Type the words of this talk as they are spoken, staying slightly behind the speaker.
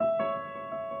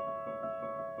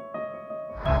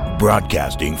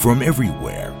Broadcasting from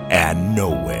everywhere and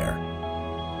nowhere,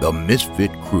 the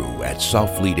Misfit Crew at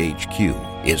Southfleet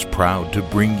HQ is proud to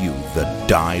bring you the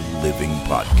Die Living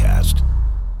Podcast.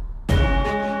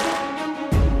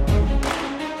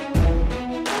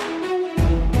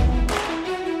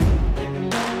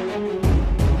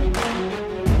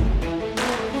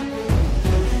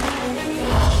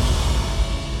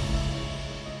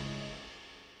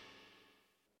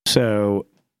 So,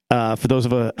 for those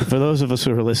of us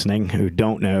who are listening who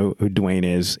don't know who Dwayne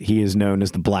is, he is known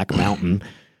as the Black Mountain.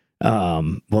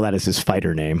 Well, that is his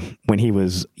fighter name when he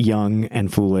was young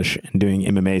and foolish and doing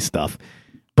MMA stuff.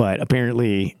 But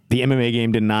apparently, the MMA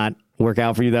game did not work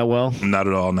out for you that well. Not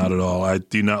at all. Not at all. I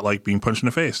do not like being punched in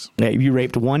the face. You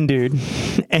raped one dude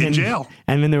in jail,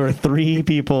 and then there were 3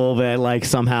 people that like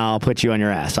somehow put you on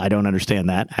your ass. I don't understand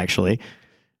that actually.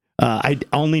 I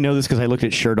only know this because I looked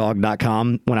at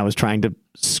SureDog.com when I was trying to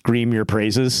scream your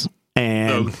praises.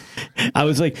 And I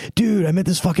was like, dude, I met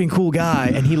this fucking cool guy.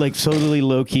 And he like totally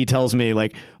low key tells me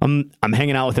like, I'm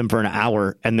hanging out with him for an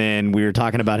hour. And then we were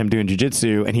talking about him doing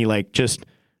jujitsu. And he like, just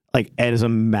like as a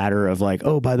matter of like,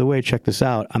 oh, by the way, check this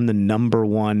out. I'm the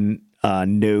 #1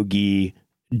 no-gi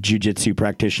jujitsu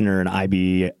practitioner in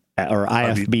IFBJJ.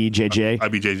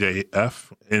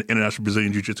 IBJJF, International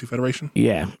Brazilian Jiu-Jitsu Federation.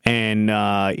 Yeah. And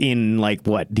in like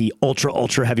what, the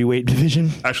ultra heavyweight division?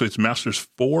 Actually, it's Masters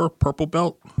 4 purple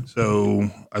belt.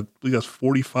 So I believe that's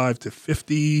 45 to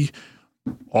 50,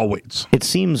 all weights. It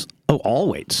seems, all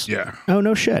weights? Yeah. Oh,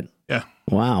 no shit. Yeah.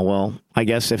 Wow. Well, I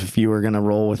guess if you were going to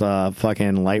roll with a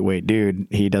fucking lightweight dude,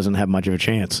 he doesn't have much of a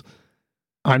chance.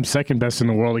 I'm second best in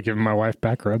the world at giving my wife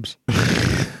back rubs.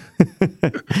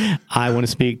 I want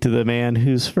to speak to the man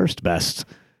who's first best.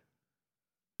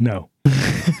 No.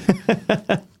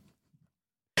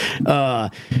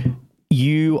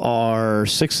 You are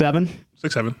 6'7".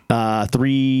 6'7".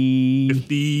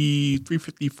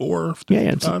 354. Yeah,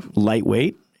 it's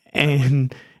lightweight.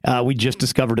 And we just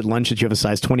discovered at lunch that you have a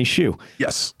size 20 shoe.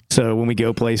 Yes. So when we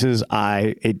go places,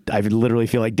 I literally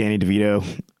feel like Danny DeVito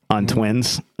on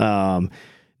Twins.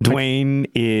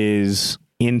 Dwayne is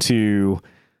into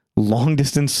long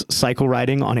distance cycle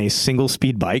riding on a single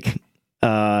speed bike.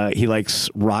 He likes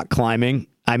rock climbing.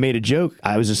 I made a joke.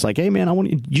 I was just like, hey man,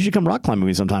 you should come rock climbing with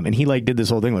me sometime. And he like did this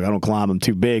whole thing like, I don't climb, I'm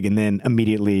too big. And then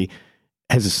immediately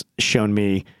has shown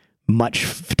me much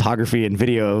photography and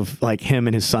video of like him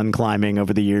and his son climbing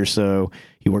over the years. So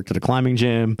he worked at a climbing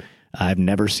gym. I've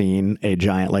never seen a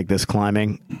giant like this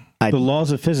climbing. The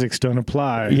laws of physics don't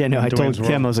apply. Yeah, no, I told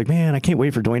Kim, I was like, man, I can't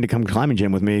wait for Dwayne to come climbing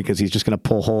gym with me because he's just going to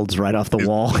pull holds right off the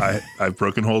wall. I've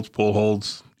broken holds, pull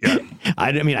holds. Yeah.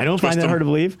 I don't find that hard to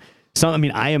believe.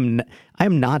 I am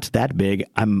not that big.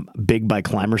 I'm big by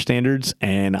climber standards,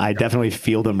 and I definitely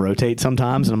feel them rotate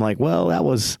sometimes. And I'm like, well, that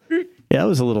was a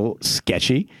little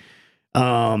sketchy.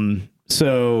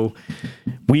 So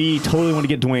we totally want to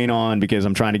get Dwayne on because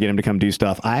I'm trying to get him to come do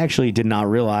stuff. I actually did not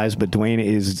realize, but Dwayne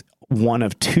is one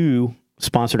of 2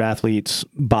 sponsored athletes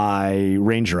by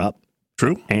Ranger Up.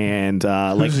 True. And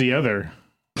who's the other?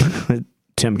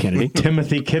 Tim Kennedy.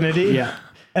 Timothy Kennedy. Yeah.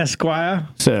 Esquire.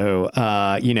 So,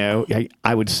 I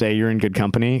would say you're in good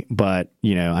company, but,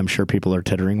 I'm sure people are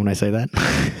tittering when I say that.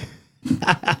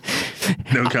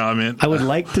 No comment. I would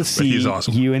like to see he's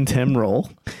awesome. You and Tim roll.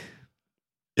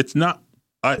 It's not,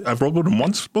 I've rolled with him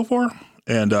once before,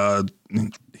 and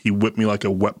he whipped me like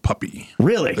a wet puppy.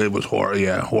 Really? It was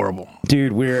horrible.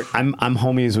 Dude, I'm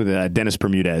homies with Dennis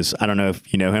Bermudez. I don't know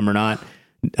if you know him or not.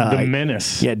 The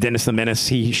Menace. Yeah, Dennis the Menace.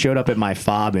 He showed up at my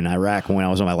FOB in Iraq when I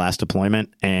was on my last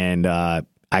deployment, and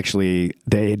actually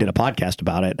they did a podcast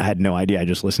about it. I had no idea. I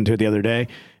just listened to it the other day,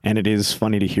 and it is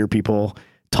funny to hear people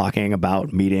talking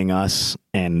about meeting us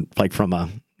and like from a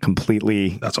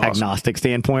completely agnostic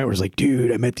standpoint where it's like,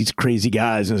 dude, I met these crazy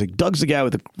guys. And I was like, Doug's the guy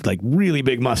with the like really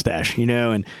big mustache,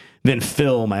 and then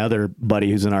Phil, my other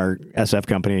buddy who's in our SF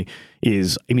company,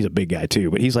 he's a big guy too,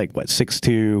 but he's like, what,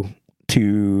 6'2",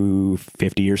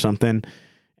 250 or something.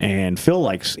 And Phil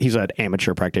he's an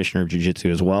amateur practitioner of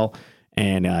jiu-jitsu as well.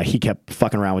 And he kept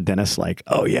fucking around with Dennis like,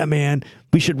 oh yeah, man,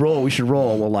 we should roll.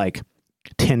 Well, like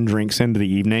 10 drinks into the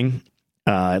evening,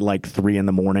 at like 3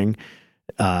 a.m,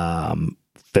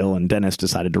 Phil and Dennis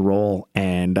decided to roll.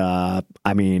 And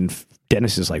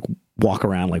Dennis is like walk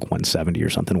around like 170 or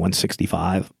something,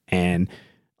 165. And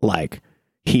like,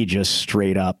 he just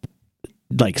straight up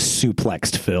like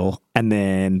suplexed Phil and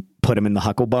then put him in the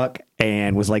hucklebuck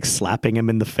and was like slapping him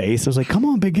in the face. I was like, come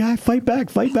on, big guy, fight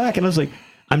back. And I was like,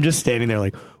 I'm just standing there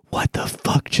like, what the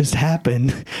fuck just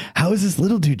happened? How is this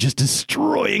little dude just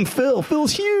destroying Phil?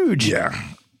 Phil's huge. Yeah.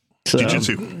 So,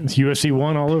 Jiu-jitsu. It's UFC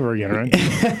 1 all over again, right?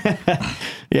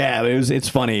 Yeah, it's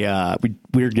funny.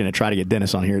 We're going to try to get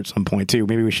Dennis on here at some point too.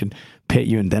 Maybe we should pit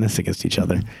you and Dennis against each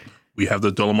other. We have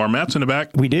the Dolomar mats in the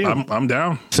back. We do. I'm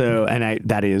down. So, and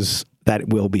that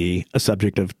will be a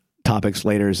subject of topics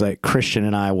later, is that Christian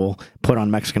and I will put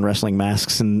on Mexican wrestling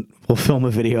masks and we'll film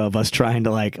a video of us trying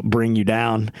to like bring you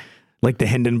down like the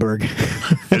Hindenburg.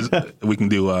 We can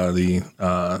do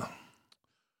the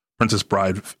Princess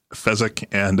Bride Fezzik,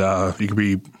 and you can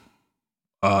be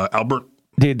Albert.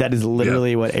 Dude, that is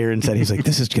literally what Aaron said. He's like,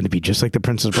 this is going to be just like the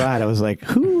Princess Bride. I was like,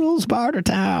 who rules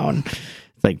Bartertown?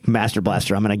 Like, Master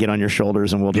Blaster, I'm going to get on your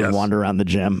shoulders and we'll just wander around the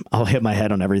gym. I'll hit my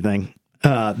head on everything.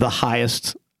 The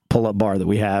highest pull-up bar that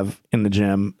we have in the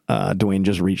gym, Dwayne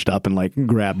just reached up and like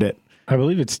grabbed it. I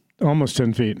believe it's almost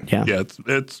 10 feet. Yeah. Yeah,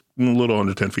 it's a little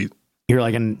under 10 feet. You're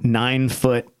like a 9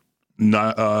 foot. So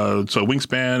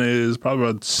wingspan is probably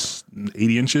about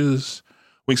 80 inches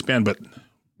wingspan, but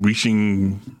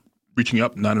reaching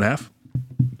up 9.5.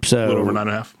 So a little over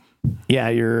 9.5. Yeah,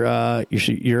 you're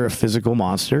a physical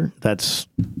monster. That's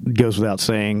goes without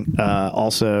saying.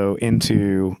 Also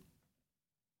into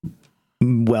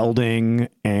welding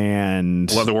and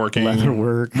leatherworking,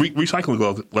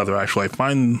 recycling leather. Actually, I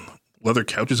find leather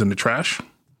couches in the trash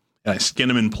and I skin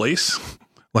them in place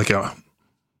like a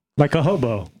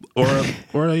hobo or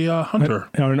a hunter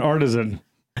or an artisan.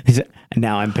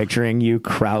 Now I'm picturing you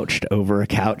crouched over a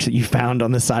couch that you found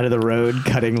on the side of the road,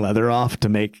 cutting leather off to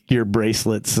make your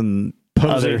bracelets and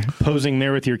posing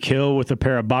there with your kill with a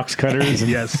pair of box cutters.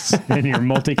 And, yes, and your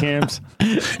multicams.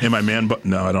 And my man bun.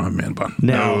 No, I don't have man bun.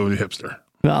 No hipster.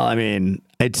 Well, I mean,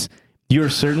 you're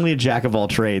certainly a jack of all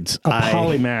trades.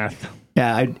 Polymath.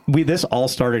 Yeah, this all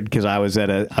started because I was at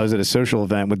a social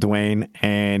event with Dwayne,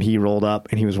 and he rolled up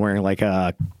and he was wearing like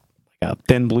a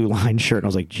thin blue line shirt, and I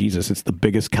was like, Jesus, it's the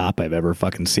biggest cop I've ever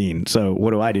fucking seen. So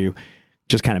what do?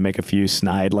 Just kind of make a few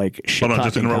snide like shit. Hold on,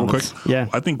 just interrupt real quick. Yeah,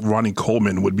 I think Ronnie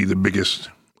Coleman would be the biggest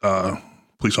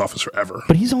police officer ever.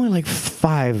 But he's only like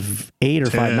 5'8" or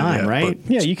 5'9", right?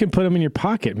 Yeah, you can put him in your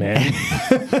pocket, man.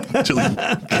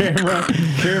 Carry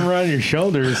him around your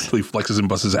shoulders. Until he flexes and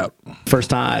busts out.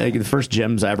 First time, the first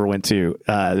gyms I ever went to,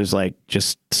 there's like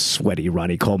just sweaty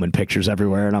Ronnie Coleman pictures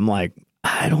everywhere, and I'm like,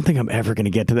 I don't think I'm ever going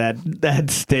to get to that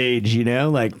stage,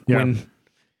 like when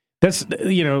that's,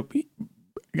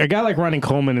 a guy like Ronnie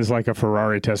Coleman is like a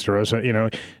Ferrari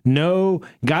Testarossa, no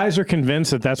guys are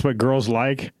convinced that that's what girls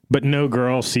like, but no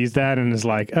girl sees that and is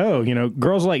like, oh,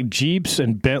 girls like Jeeps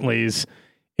and Bentleys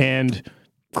and,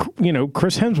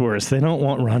 Chris Hemsworth, they don't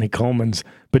want Ronnie Colemans,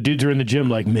 but dudes are in the gym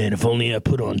like, man, if only I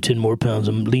put on 10 more pounds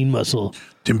of lean muscle,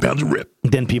 10 pounds of rip,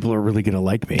 then people are really going to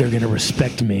like me. They're going to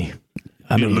respect me.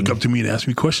 I mean, look up to me and ask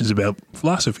me questions about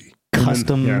philosophy.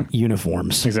 Custom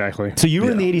uniforms. Exactly. So you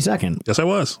were in the 82nd. Yes, I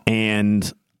was. And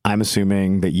I'm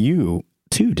assuming that you,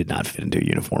 too, did not fit into a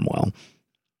uniform well.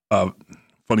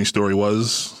 Funny story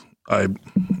was,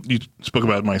 you spoke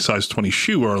about my size 20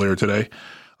 shoe earlier today.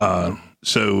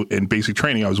 So in basic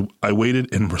training, I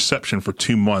waited in reception for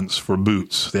 2 months for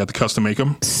boots. They had to custom make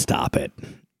them. Stop it.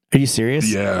 Are you serious?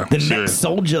 Yeah. The next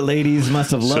soldier ladies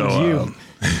must have loved you.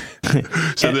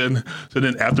 So then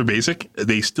after basic,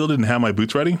 they still didn't have my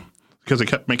boots ready because I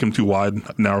kept making them too wide,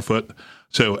 narrow foot.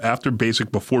 So after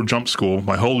basic, before jump school,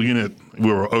 my whole unit,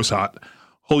 we were OSOT,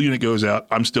 whole unit goes out.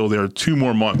 I'm still there 2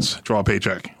 more months, draw a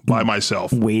paycheck by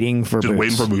myself. Waiting for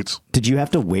boots. Did you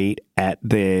have to wait at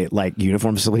the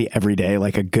uniform facility every day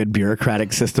like a good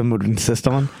bureaucratic system would insist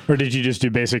on? Or did you just do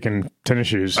basic and tennis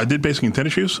shoes? I did basic and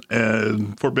tennis shoes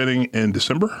and Fort Benning in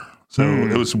December. So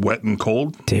it was wet and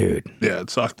cold. Dude. Yeah, it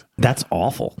sucked. That's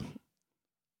awful.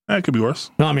 It could be worse.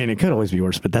 No, I mean, it could always be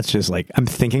worse, but that's just like, I'm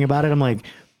thinking about it. I'm like,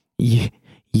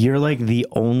 you're like the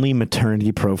only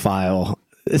maternity profile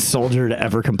soldier to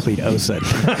ever complete OSIT.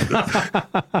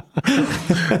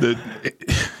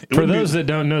 For those that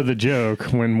don't know the joke,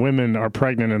 when women are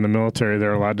pregnant in the military,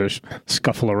 they're allowed to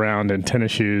scuffle around in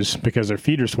tennis shoes because their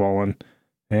feet are swollen.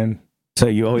 And so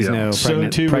you always know pregnant, so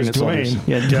too pregnant is Dwayne. soldiers.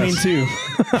 Yeah, Dwayne too.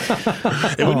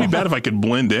 It wouldn't be bad if I could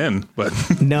blend in, but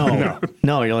no,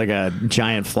 you're like a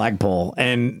giant flagpole.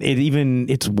 And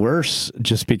it's worse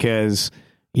just because,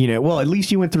 at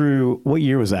least you went through, what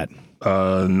year was that?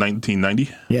 1990.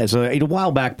 Yeah, so a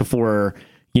while back before,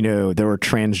 there were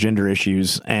transgender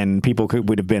issues and people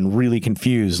would have been really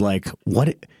confused. Like,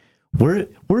 where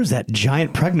is that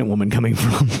giant pregnant woman coming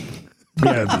from?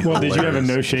 Yeah. Well, did you have a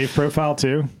no shave profile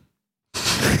too?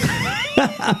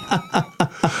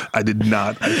 I did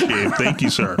not. I shaved. Thank you,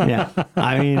 sir. Yeah.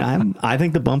 I mean, I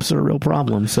think the bumps are a real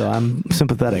problem, so I'm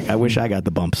sympathetic. I wish I got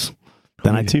the bumps.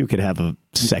 Then I too could have a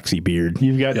sexy beard.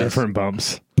 You've got different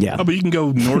bumps. Yeah. Oh, but you can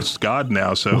go Norse God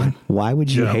now, so. Why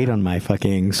would you hate on my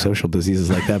fucking social diseases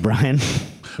like that, Brian?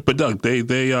 But Doug,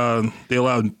 they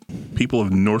allowed people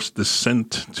of Norse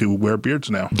descent to wear beards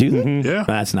now. Do they? Yeah.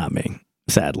 That's not me.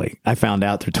 Sadly, I found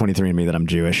out through 23andMe that I'm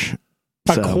Jewish.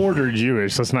 A quarter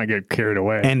Jewish. Let's not get carried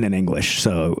away. And in English.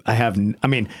 So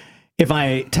if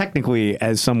I technically,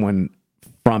 as someone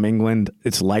from England,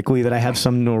 it's likely that I have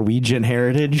some Norwegian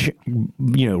heritage,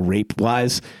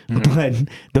 rape-wise. But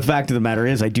the fact of the matter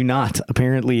is I do not.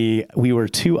 Apparently, we were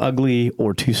too ugly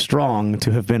or too strong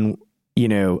to have been,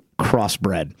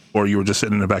 crossbred. Or you were just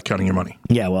sitting in the back counting your money.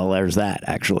 Yeah, well, there's that,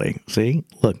 actually. See?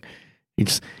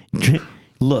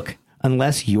 Look.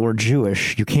 Unless you're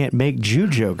Jewish, you can't make Jew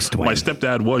jokes, Dwayne. My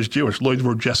stepdad was Jewish, Lloyd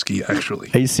Wojcicki, actually.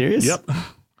 Are you serious? Yep.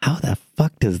 How the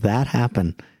fuck does that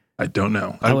happen? I don't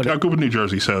know. I grew up in New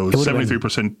Jersey, so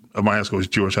 73% of my high school was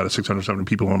Jewish out of 670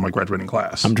 people in my graduating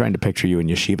class. I'm trying to picture you in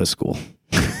yeshiva school.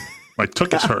 My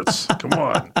tuchus hurts. Come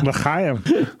on. L'chaim.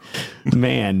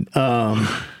 Man. Man.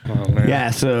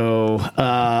 Yeah, so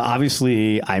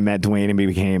obviously I met Dwayne and we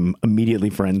became immediately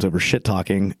friends over shit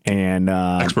talking and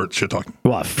Expert shit talking.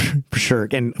 Well, for sure.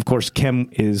 And of course Kim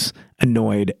is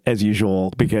annoyed as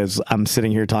usual because I'm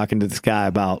sitting here talking to this guy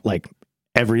about like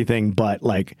everything but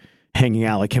like hanging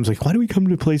out. Like Kim's like, why do we come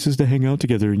to places to hang out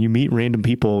together and you meet random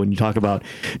people and you talk about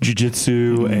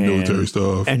jiu-jitsu and military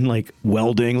stuff and like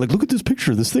welding? Like, look at this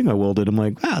picture of this thing I welded. I'm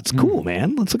like, wow, it's cool,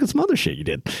 man. Let's look at some other shit you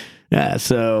did. Yeah,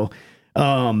 so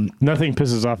nothing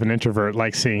pisses off an introvert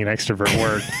like seeing an extrovert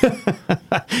work.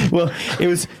 Well, it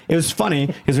was funny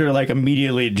because we were like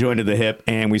immediately joined at the hip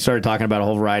and we started talking about a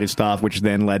whole variety of stuff, which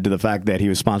then led to the fact that he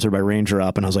was sponsored by Ranger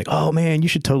Up. And I was like, oh man, you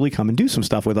should totally come and do some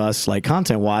stuff with us, like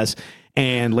content wise.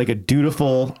 And like a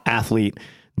dutiful athlete,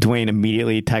 Dwayne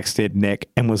immediately texted Nick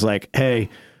and was like, hey,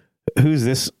 who's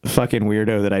this fucking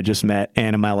weirdo that I just met?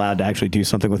 And am I allowed to actually do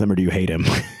something with him or do you hate him?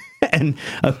 And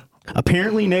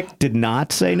apparently Nick did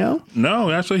not say no. No,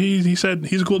 actually he said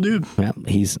he's a cool dude. Yeah,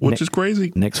 which is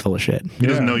crazy. Nick's full of shit. He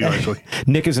doesn't know you actually.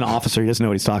 Nick is an officer. He doesn't know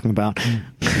what he's talking about.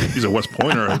 He's a West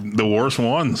Pointer, the worst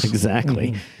ones.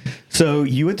 Exactly. So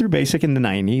you went through basic in the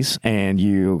 90s and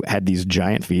you had these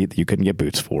giant feet that you couldn't get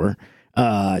boots for.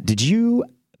 Did you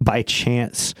by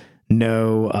chance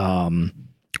know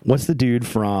what's the dude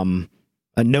from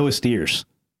Noah Steers?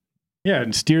 Yeah,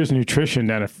 and Steers Nutrition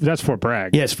that's Fort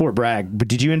Bragg. Yeah, it's Fort Bragg. But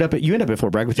did you end up at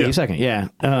Fort Bragg with 82nd? Yeah.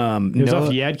 It was off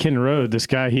Yadkin Road. This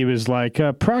guy, he was like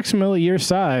approximately your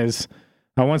size.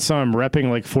 I once saw him repping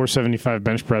like 475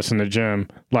 bench press in the gym,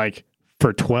 like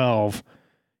for 12.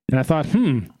 And I thought,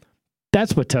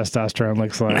 that's what testosterone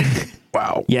looks like.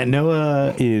 Wow. Yeah,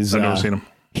 Noah is... I've never seen him.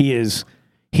 He's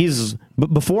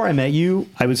before I met you,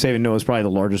 I would say Noah's probably the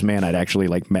largest man I'd actually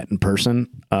like met in person.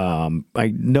 I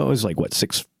know Noah's like what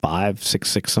 6'5",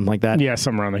 6'6", something like that. Yeah,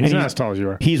 something around there. He's not as tall as you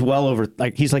are. He's well over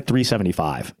he's like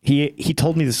 375. He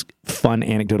told me this fun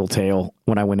anecdotal tale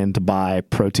when I went in to buy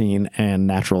protein and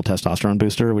natural testosterone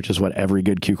booster, which is what every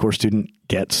good Q Course student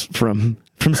gets from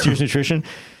Steers Nutrition.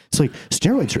 It's like,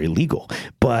 steroids are illegal,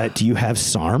 but do you have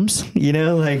SARMs?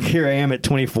 Like here I am at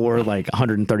 24, like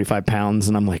 135 pounds.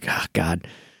 And I'm like, oh God,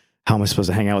 how am I supposed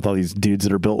to hang out with all these dudes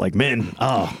that are built like men?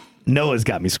 Oh, Noah's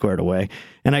got me squared away.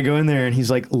 And I go in there and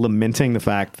he's like lamenting the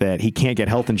fact that he can't get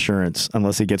health insurance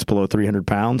unless he gets below 300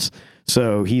 pounds.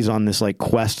 So he's on this like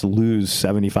quest to lose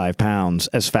 75 pounds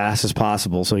as fast as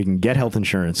possible so he can get health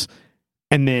insurance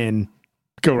and then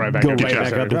go right back up to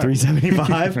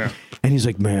 375. Yeah. And he's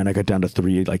like, man, I got down to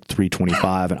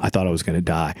 325 and I thought I was going to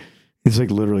die. He's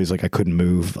like, literally, he's like, I couldn't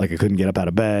move. Like I couldn't get up out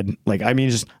of bed. Like, I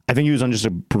mean, I think he was on just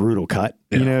a brutal cut,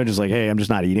 just like, hey, I'm just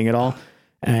not eating at all.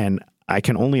 And I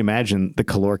can only imagine the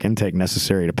caloric intake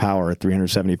necessary to power a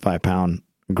 375 pound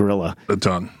gorilla. A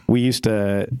ton. We used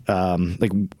to,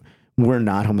 we're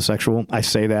not homosexual. I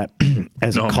say that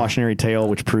as a cautionary tale,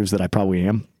 which proves that I probably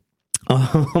am.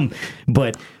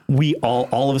 But we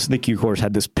all of us in the Q Course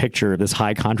had this picture, this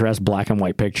high contrast black and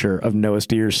white picture of Noah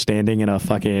Steers standing in a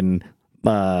fucking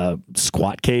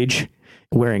squat cage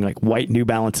wearing like white New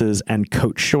Balances and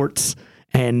coach shorts.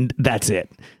 And that's it.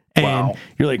 And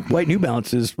you're like, white New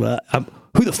Balances, who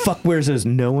the fuck wears those?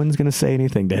 No one's going to say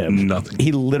anything to him. Nothing.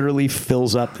 He literally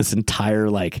fills up this entire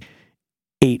like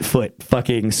 8-foot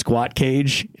fucking squat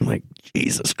cage. I'm like,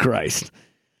 Jesus Christ.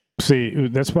 See,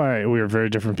 that's why we were very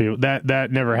different people.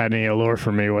 That never had any allure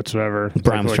for me whatsoever.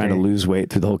 Brian was trying to lose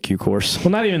weight through the whole Q Course. Well,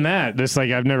 not even that. Just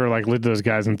like I've never like looked at those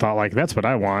guys and thought like that's what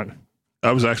I want.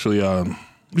 I was actually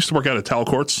used to work out at Towel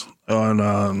Courts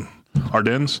on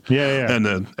Ardennes. Yeah. And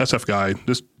the SF guy,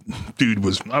 this dude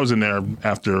I was in there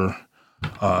after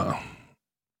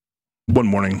one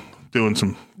morning doing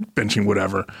some benching,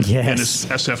 whatever. Yes. And this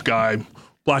SF guy,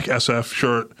 black SF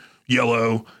shirt,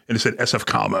 yellow, and it said SF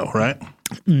Camo, right?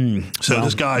 So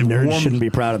this guy Nerds shouldn't be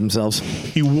proud of themselves.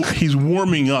 he's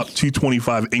warming up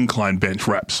 225 incline bench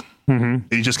reps. And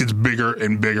he just gets bigger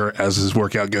and bigger as his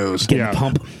workout goes. Getting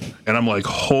pump. And I'm like,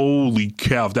 holy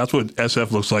cow, if that's what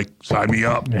SF looks like, sign me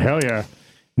up. Hell yeah.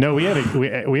 No, we had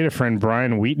a friend,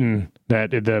 Brian Wheaton,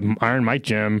 that at the Iron Mike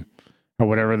gym or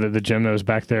whatever, the gym that was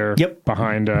back there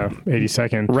behind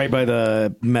 82nd. Right by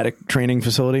the medic training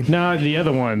facility? No, the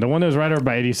other one. The one that was right over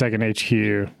by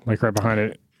 82nd HQ, like right behind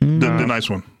it. The nice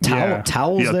one.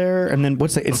 Towels there, and then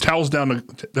what's the... It's Towels down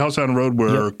the road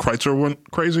where Kreitzer went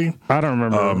crazy. I don't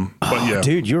remember. But yeah.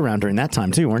 Dude, you were around during that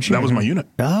time too, weren't you? That was my unit.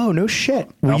 Oh, no shit.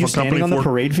 Were you standing on the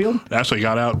parade field? Actually,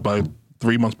 got out by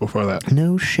 3 months before that.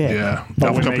 No shit. Yeah.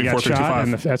 But when they got shot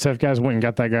and the SF guys went and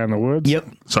got that guy in the woods? Yep.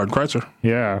 Sergeant Kreitzer.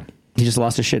 Yeah. He just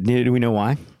lost his shit. Do we know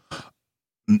why?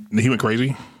 He went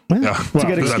crazy. Well, Yeah. it's a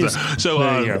good excuse. So,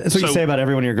 That's what you say about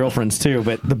every one of your girlfriends too,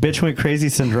 but the bitch went crazy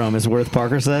syndrome, as Worth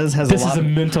Parker says, has This a lot is a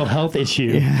mental health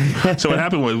issue. So what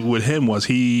happened with him was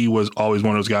he was always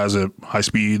one of those guys that high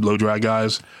speed, low drag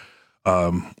guys,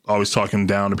 always talking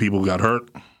down to people who got hurt.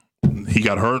 He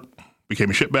got hurt, became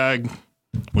a shitbag,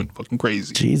 went fucking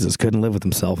crazy. Jesus, couldn't live with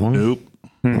himself, huh? Nope.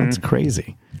 That's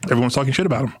crazy. Everyone's talking shit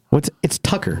about him. It's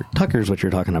Tucker. Tucker's what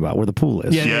you're talking about, where the pool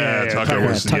is. Yeah, Tucker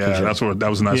was. That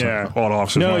was a nice odd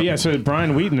officer. No, yeah. So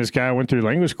Brian Wheaton, this guy I went through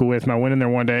language school with, and I went in there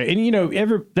one day,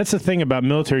 and that's the thing about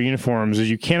military uniforms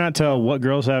is you cannot tell what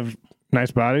girls have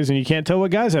nice bodies, and you can't tell what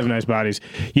guys have nice bodies.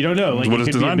 You don't know. Like, what you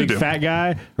it's could be a designed to big do. fat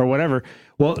guy or whatever.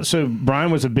 Well, so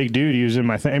Brian was a big dude. He was in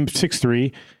I'm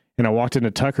 6'3", and I walked into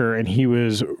Tucker, and he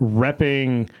was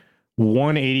repping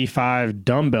 185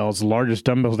 dumbbells, the largest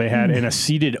dumbbells they had, in a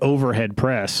seated overhead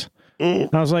press. I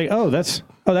was like, that's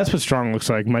what strong looks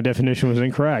like. My definition was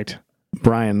incorrect.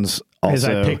 Brian's also... As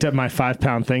I picked up my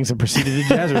 5-pound things and proceeded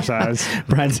to jazzercise.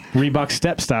 Brian's Reebok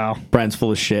step style. Brian's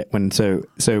full of shit.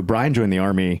 So Brian joined the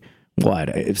Army,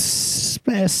 it's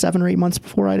 7 or 8 months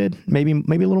before I did? Maybe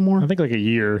a little more? I think like a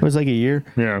year. It was like a year.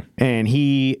 Yeah. And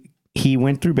he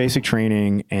went through basic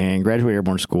training and graduated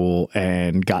airborne school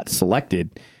and got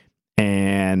selected.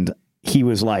 And he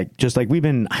was like, just like we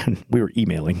were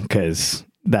emailing because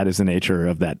that is the nature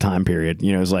of that time period.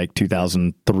 It was like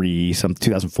 2003,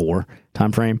 2004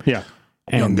 time frame. Yeah.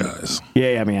 And, young guys.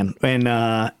 Yeah, man. And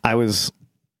I was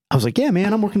like, yeah,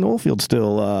 man, I'm working the oil field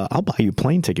still. I'll buy you a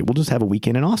plane ticket. We'll just have a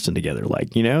weekend in Austin together.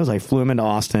 So I flew him into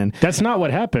Austin. That's not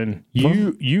what happened.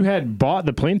 You had bought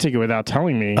the plane ticket without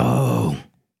telling me. Oh.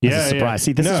 That's a surprise. Yeah.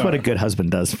 See, this is what a good husband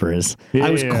does for his...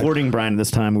 I was courting Brian at this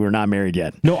time. We were not married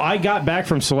yet. No, I got back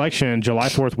from selection July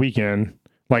 4th weekend,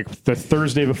 like the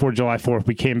Thursday before July 4th.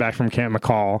 We came back from Camp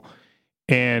McCall,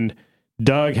 and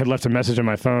Doug had left a message on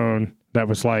my phone that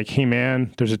was like, hey,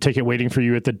 man, there's a ticket waiting for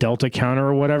you at the Delta counter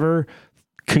or whatever.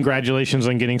 Congratulations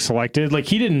on getting selected. Like,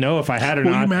 he didn't know if I had or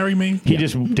not. Will you marry me? He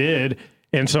just did.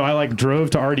 And so I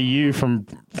drove to RDU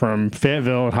from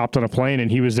Fayetteville and hopped on a plane,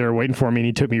 and he was there waiting for me, and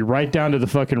he took me right down to the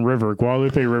fucking river,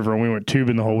 Guadalupe River, and we went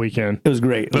tubing the whole weekend. It was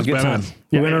great. It was a good time.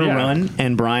 We went on a run,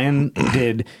 and Brian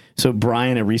did... So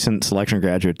Brian, a recent selection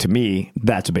graduate, to me,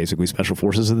 that's basically Special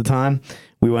Forces at the time.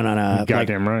 We went on a...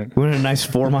 Goddamn right. We went on a nice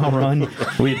 4-mile run.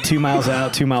 We had 2 miles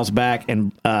out, 2 miles back,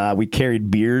 and we carried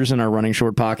beers in our running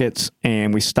short pockets,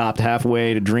 and we stopped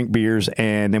halfway to drink beers,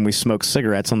 and then we smoked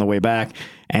cigarettes on the way back.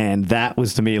 And that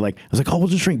was to me I was like, oh, we'll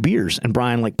just drink beers. And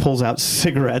Brian pulls out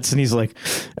cigarettes and he's like,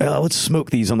 let's smoke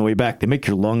these on the way back. They make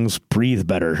your lungs breathe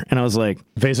better. And I was like,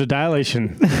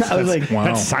 vasodilation. I was like, wow.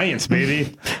 That's science,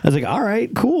 baby. I was like, all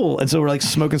right, cool. And so we're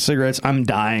smoking cigarettes. I'm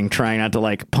dying, trying not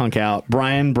to punk out.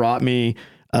 Brian brought me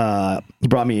the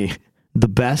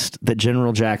best that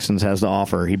General Jackson's has to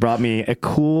offer. He brought me a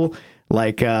cool,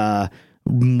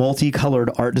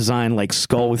 multicolored art design,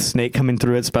 skull with snake coming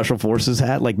through it, Special Forces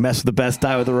hat, mess with the best,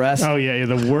 die with the rest. Oh yeah,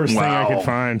 the worst thing I could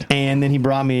find. And then he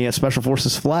brought me a Special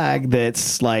Forces flag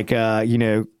that's I don't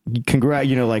know,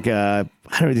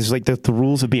 these the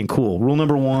rules of being cool. Rule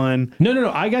number 1.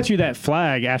 No. I got you that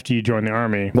flag after you joined the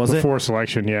Army. Before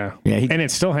selection, yeah. And it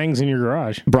still hangs in your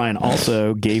garage. Brian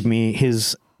also gave me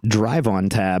his drive-on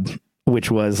tab,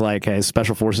 which was a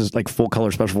Special Forces, full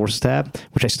color Special Forces tab,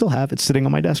 which I still have. It's sitting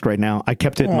on my desk right now. I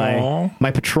kept it in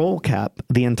my patrol cap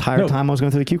the entire time I was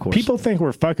going through the Q course. People think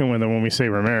we're fucking with them when we say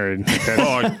we're married.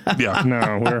 Yeah.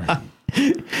 No, we're...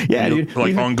 Yeah, dude.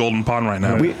 On Golden Pond right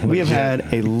now. We have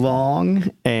had a long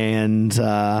and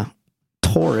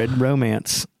torrid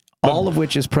romance, all of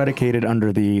which is predicated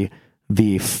under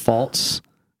the false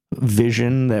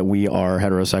vision that we are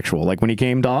heterosexual. When he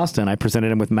came to Austin, I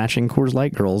presented him with matching Coors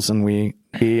Light girls, and we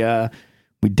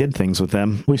we did things with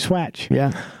them. We swatch.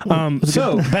 Yeah.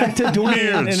 So back to Dwayne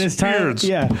Beards, and his time. beards.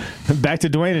 Yeah. Back to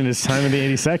Dwayne and his time in the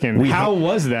 82nd. How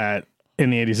was that in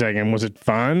the 82nd? Was it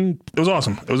fun? It was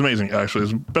awesome. It was amazing, actually. It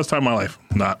was the best time of my life.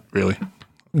 Not really.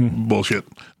 Bullshit.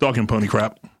 Dog and pony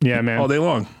crap. Yeah, man. All day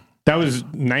long. That was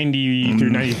 90 through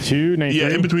 92, 93?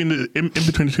 Yeah, in between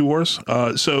the two wars.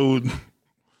 So,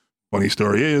 funny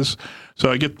story is,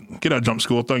 so I get out of jump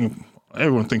school.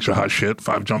 Everyone thinks you're hot shit.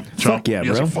 5 jump. Fuck yeah,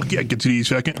 bro. So fuck yeah, get to the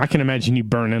 82nd. I can imagine you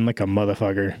burning like a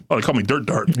motherfucker. Oh, they call me Dirt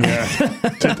Dart.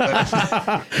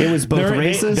 Yeah. It was both There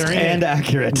ain't- racist there ain't- and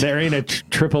accurate. There ain't a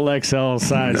triple XL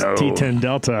size No. T10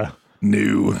 Delta.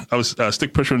 New. I was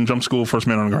stick pusher in jump school, first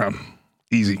man on the ground.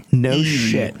 Easy. No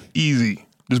Easy. shit. Easy.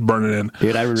 Just burn it in.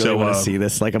 Dude, I really want to see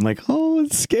this. Like, I'm like, oh,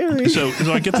 it's scary. So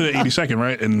I get to the 82nd,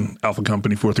 right? In Alpha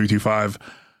Company 4325.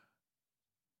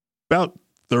 About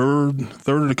third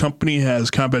of the company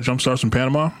has combat jump starts in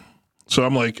Panama. So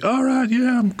I'm like, all right,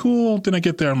 yeah, I'm cool. Then I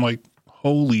get there, I'm like,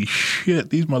 holy shit,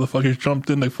 these motherfuckers jumped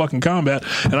into fucking combat.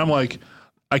 And I'm like,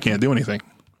 I can't do anything.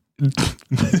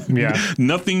 Yeah.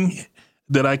 Nothing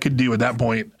that I could do at that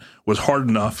point was hard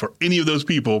enough for any of those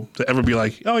people to ever be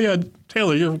like, oh yeah,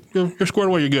 Taylor, you're squared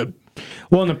away, you're good.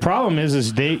 Well, and the problem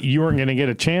is you weren't going to get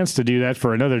a chance to do that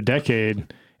for another decade.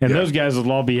 And Yeah. those guys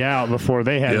will all be out before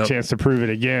they had a Yep. chance to prove it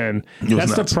again. was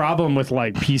That's nuts. the problem with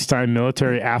like peacetime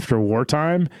military after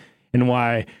wartime, and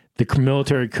why the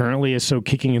military currently is so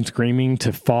kicking and screaming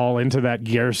to fall into that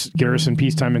garrison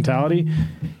peacetime mentality.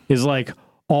 Is like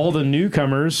all the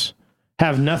newcomers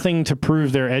have nothing to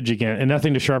prove their edge against and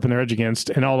nothing to sharpen their edge against,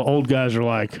 and all the old guys are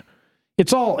like,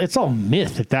 it's all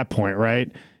myth at that point,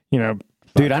 right? You know,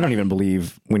 Dude, I don't even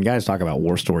believe when guys talk about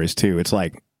war stories too. It's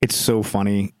like, it's so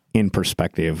funny in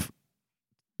perspective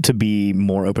to be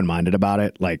more open-minded about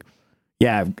it. Like,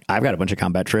 yeah, I've got a bunch of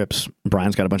combat trips.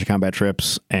 Brian's got a bunch of combat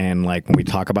trips. And like, when we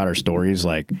talk about our stories,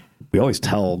 like we always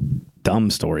tell dumb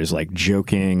stories, like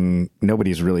joking.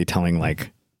 Nobody's really telling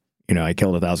like, you know, I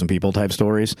killed 1,000 people type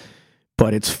stories,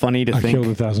 but it's funny to I think killed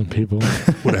 1,000 people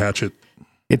With a hatchet.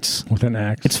 it's with an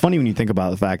axe. It's funny when you think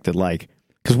about the fact that, like,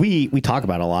 because we talk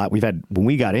about it a lot. We've had, when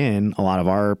we got in, a lot of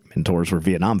our mentors were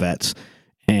Vietnam vets,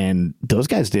 and those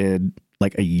guys did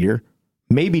like a year,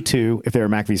 maybe 2, if they were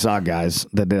MACV-SOG guys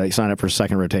that they like signed up for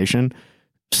second rotation.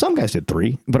 Some guys did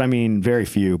 3, but I mean, very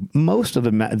few. Most of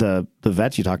the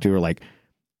vets you talk to are like,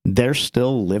 they're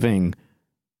still living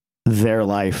their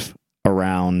life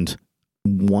around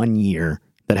 1 year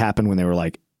that happened when they were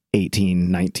like 18,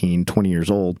 19, 20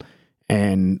 years old.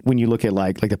 And when you look at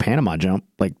like the Panama jump,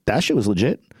 like that shit was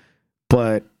legit,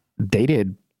 but they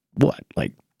did what,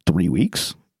 like 3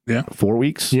 weeks? Yeah. 4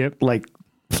 weeks? Yep. Like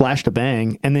flash to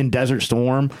bang. And then Desert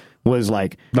Storm was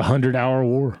like, The 100-hour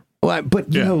war. well,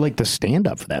 but you Yeah. know, like the stand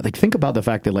up for that, like think about the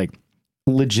fact that like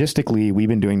logistically we've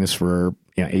been doing this for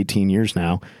 18 years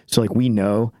now. So like we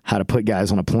know how to put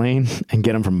guys on a plane and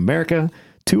get them from America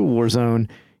to a war zone.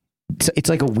 It's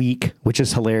like a week, which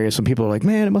is hilarious. When people are like,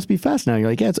 man, it must be fast now. You're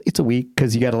like, yeah, it's a week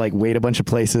because you got to like wait a bunch of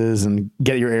places and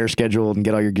get your air scheduled and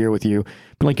get all your gear with you.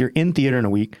 But like you're in theater in a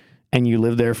week and you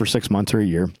live there for 6 months or a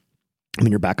year. I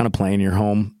mean, you're back on a plane, you're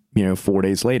home, 4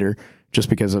 days later, just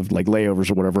because of like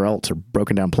layovers or whatever else or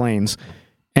broken down planes.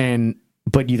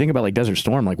 But you think about like Desert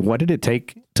Storm, like what did it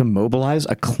take to mobilize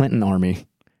a Clinton army?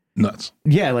 Nuts.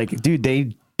 Yeah, like dude,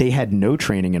 they had no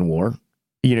training in war.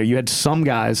 You had some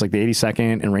guys like the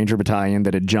 82nd and Ranger Battalion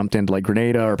that had jumped into like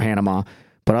Grenada or Panama,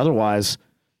 but otherwise,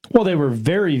 Well, they were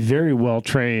very, very well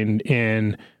trained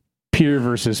in peer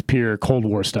versus peer Cold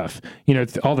War stuff.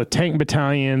 All the tank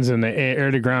battalions and the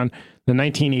air to ground, the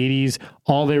 1980s,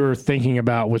 all they were thinking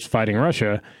about was fighting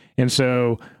Russia. And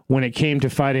so when it came to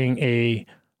fighting a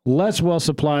less well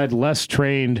supplied, less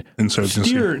trained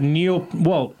Insurgency.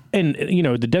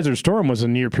 the Desert Storm was a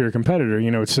near peer competitor.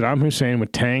 It's Saddam Hussein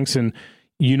with tanks and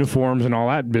uniforms and all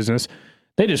that business.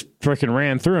 They just freaking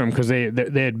ran through them because they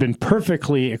had been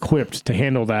perfectly equipped to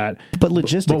handle that. but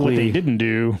logistically, But what they didn't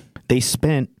do, they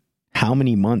spent how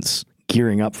many months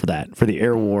gearing up for that, for the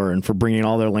air war and for bringing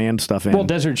all their land stuff in. well,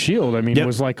 Desert Shield, Yep. it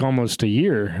was like almost a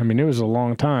year. It was a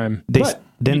long time.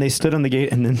 Then they stood on the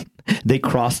gate and then they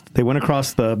went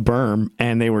across the berm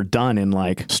and they were done in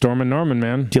like, Storm and Norman,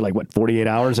 man. 48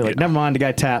 hours. They're like, never mind, the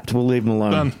guy tapped. We'll leave him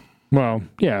alone. Done. Well,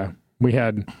 yeah, we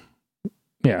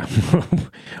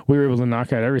were able to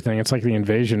knock out everything. It's like the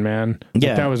invasion, man.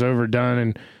 Yeah. That was overdone,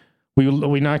 and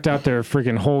we knocked out their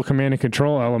freaking whole command and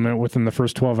control element within the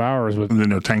first 12 hours. With And then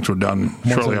the tanks were done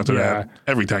shortly after that.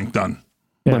 Every tank done.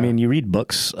 Well, I mean, you read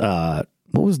books. What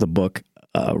was the book?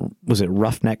 Was it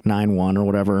Roughneck 9-1 or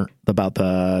whatever about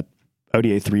the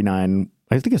ODA 39?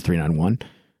 I think it's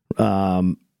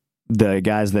 391. the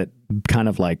guys that kind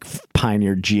of like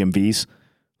pioneered GMVs,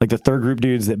 like the third group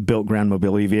dudes that built ground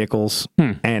mobility vehicles.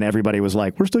 And everybody was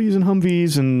like, we're still using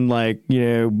Humvees and like, you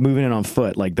know, moving in on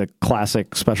foot, like the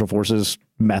classic special forces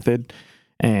method.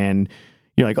 And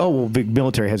you're like, oh, well, the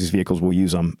military has these vehicles, we'll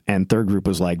use them. And third group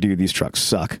was like, dude, these trucks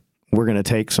suck. We're going to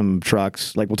take some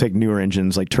trucks, like we'll take newer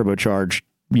engines, like turbocharged,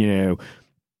 you know,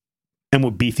 and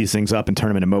we'll beef these things up and turn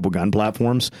them into mobile gun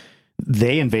platforms.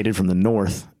 They invaded from the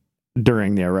north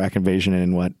during the Iraq invasion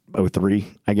in 2003,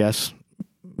 I guess.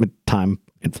 With time,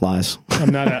 it flies.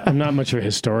 I'm not much of a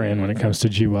historian when it comes to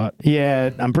GWOT. Yeah,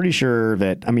 I'm pretty sure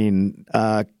that. I mean,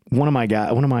 one of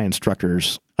my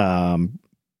instructors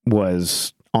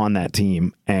was on that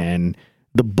team, and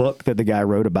the book that the guy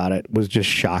wrote about it was just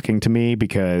shocking to me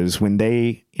because when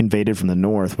they invaded from the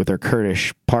north with their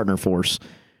Kurdish partner force,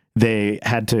 they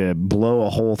had to blow a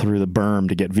hole through the berm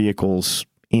to get vehicles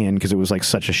in because it was like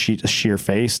such a sheer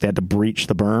face. They had to breach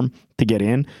the berm to get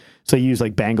in. So they used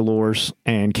like Bangalore's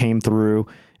and came through.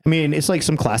 I mean, it's like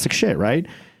some classic shit, right?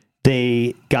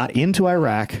 They got into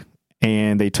Iraq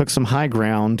and they took some high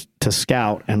ground to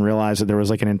scout and realized that there was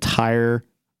like an entire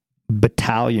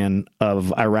battalion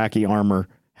of Iraqi armor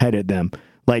headed them.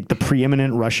 Like the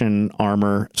preeminent Russian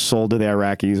armor sold to the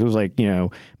Iraqis. It was like, you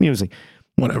know, I mean, it was like,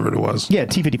 whatever it was. Yeah,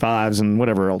 T-55s and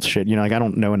whatever else shit. You know, like I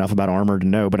don't know enough about armor to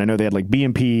know, but I know they had like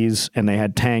BMPs and they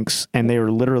had tanks and they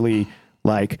were literally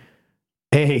like,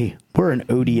 hey, we're an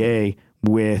ODA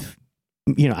with,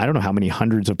 you know, I don't know how many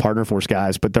hundreds of partner force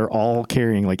guys, but they're all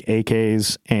carrying like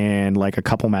AKs and like a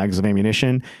couple mags of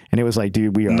ammunition. And it was like,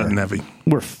 dude,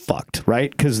 we're fucked, right?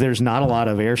 Because there's not a lot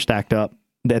of air stacked up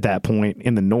at that point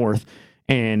in the north.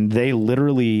 And they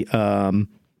literally,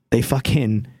 they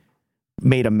fucking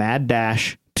made a mad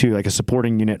dash to like a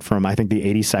supporting unit from, I think, the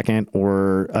 82nd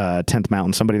or 10th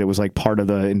Mountain, somebody that was like part of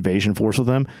the invasion force with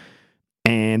them.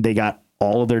 And they got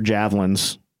all of their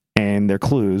javelins and their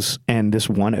clues, and this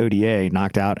one ODA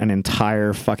knocked out an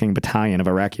entire fucking battalion of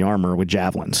Iraqi armor with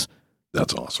javelins.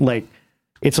 That's awesome. Like,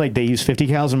 it's like they used 50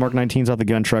 cals and Mark 19s off the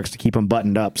gun trucks to keep them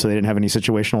buttoned up so they didn't have any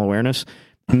situational awareness,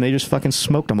 and they just fucking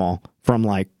smoked them all from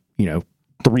like, you know,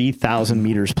 3,000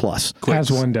 meters plus.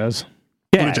 As one does.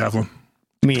 Yeah. Javelin.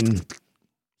 I mean,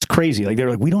 it's crazy. Like,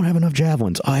 they're like, we don't have enough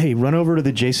javelins. Oh, hey, run over to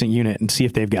the adjacent unit and see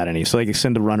if they've got any. So they can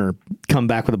send a runner, come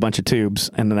back with a bunch of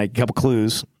tubes and then like a couple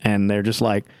clues, and they're just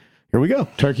like, here we go.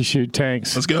 Turkey shoot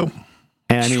tanks. Let's go.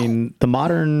 And I mean, the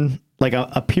modern, like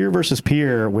a peer versus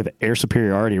peer with air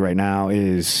superiority right now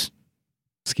is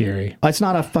scary. It's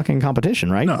not a fucking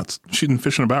competition, right? No, it's shooting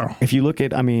fish in a barrel. If you look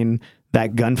at, I mean,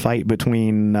 that gunfight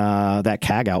between that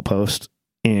CAG outpost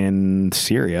in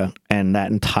Syria and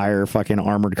that entire fucking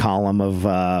armored column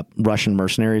of Russian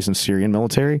mercenaries and Syrian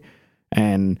military.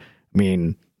 And I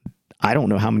mean, I don't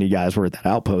know how many guys were at that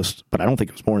outpost, but I don't think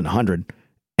it was more than 100.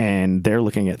 And they're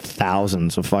looking at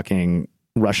thousands of fucking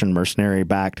Russian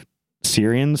mercenary-backed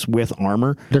Syrians with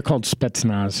armor. They're called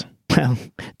Spetsnaz. Well,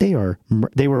 they were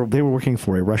working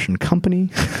for a Russian company.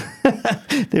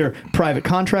 They're private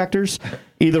contractors.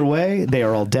 Either way, they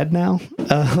are all dead now.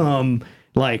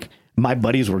 Like my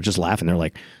buddies were just laughing. They're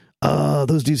like,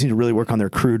 those dudes need to really work on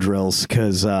their crew drills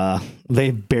because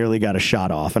they barely got a shot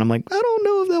off. And I'm like, I don't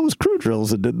know if that was crew drills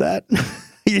that did that.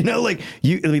 You know, like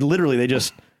literally they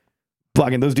just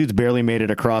fucking, those dudes barely made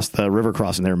it across the river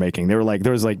crossing they were making. They were like,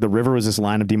 there was like, the river was this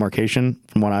line of demarcation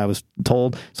from what I was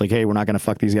told. It's like, hey, we're not going to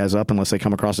fuck these guys up unless they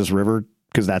come across this river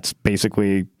because that's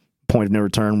basically point of no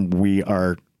return. We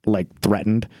are like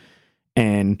threatened.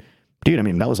 And dude, I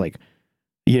mean, that was like,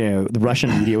 you know, the Russian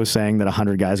media was saying that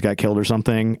 100 guys got killed or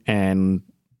something, and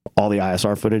all the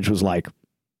ISR footage was like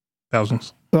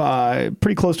thousands.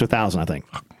 Pretty close to 1,000, I think.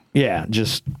 Yeah,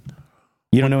 just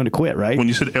you don't know when to quit, right? When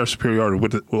you said air superiority,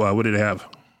 what did it have?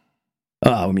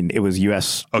 I mean, it was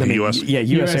U.S. Okay, I mean, U.S. Yeah,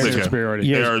 U.S. air air superiority.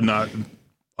 Yeah. Air, not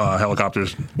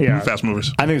helicopters. Yeah. Fast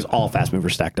movers. I think it was all fast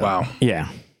movers stacked up. Wow. Yeah.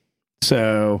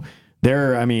 So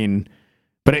there, I mean,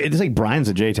 but it's like Brian's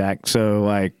a JTAC, so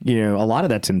like, you know, a lot of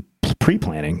that's in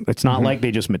pre-planning. It's not like they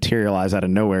just materialize out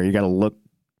of nowhere. You got to look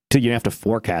to, you have to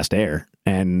forecast air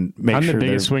and make I'm sure. the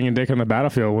biggest swinging dick on the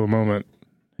battlefield at the moment.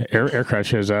 Aircraft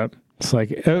shows up. It's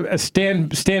like,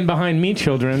 stand behind me,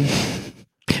 children.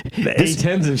 The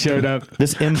A-10s have showed up.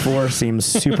 This M4 seems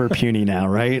super puny now,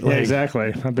 right? Like, Yeah,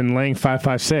 exactly. I've been laying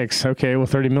 5.56. Okay, well,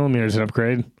 30 millimeters an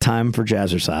upgrade. time for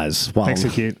jazzercise. Wow.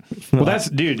 Execute. Well, that's,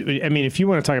 dude, I mean, if you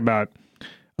want to talk about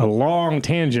a long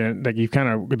tangent, like you've kind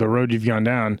of, the road you've gone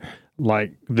down,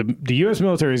 like the U.S.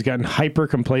 military has gotten hyper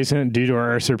complacent due to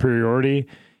our air superiority.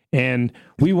 And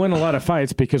we win a lot of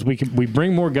fights because we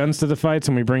bring more guns to the fights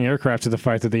and we bring aircraft to the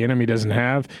fight that the enemy doesn't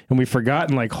have. And we've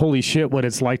forgotten, like, holy shit, what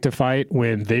it's like to fight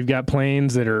when they've got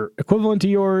planes that are equivalent to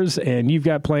yours and you've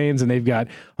got planes and they've got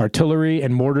artillery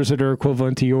and mortars that are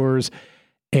equivalent to yours.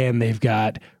 And they've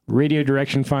got radio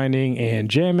direction finding and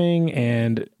jamming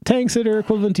and tanks that are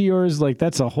equivalent to yours. Like,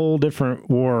 that's a whole different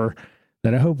war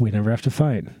that I hope we never have to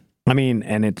fight. I mean,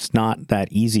 and it's not that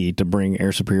easy to bring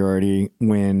air superiority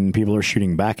when people are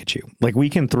shooting back at you. Like, we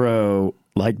can throw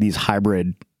like these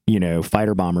hybrid,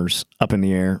 fighter bombers up in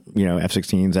the air,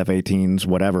 F-16s, F-18s,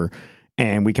 whatever,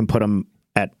 and we can put them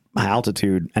at high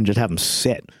altitude and just have them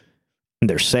sit. And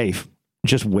they're safe,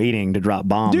 just waiting to drop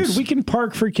bombs. Dude, we can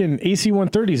park freaking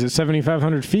AC-130s at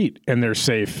 7,500 feet and they're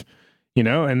safe,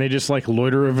 and they just like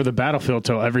loiter over the battlefield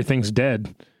till everything's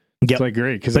dead. Yep. It's like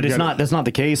great, but that's not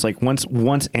the case. Like, once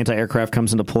anti-aircraft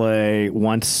comes into play,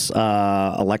 once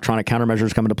electronic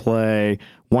countermeasures come into play,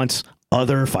 once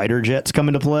other fighter jets come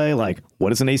into play, like, what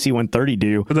does an AC-130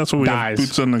 do? But that's what we have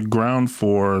boots on the ground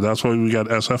for. That's why we got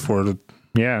SF for.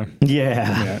 Yeah.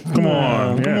 Come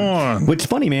on. Which is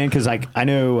funny, man, because I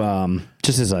know,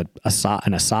 just as an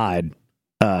aside,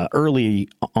 early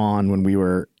on when we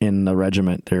were in the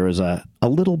regiment, there was a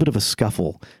little bit of a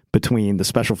scuffle between the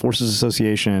Special Forces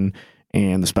Association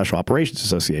and the Special Operations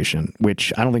Association,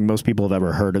 which I don't think most people have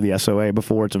ever heard of the SOA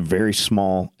before. It's a very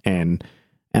small and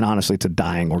honestly, it's a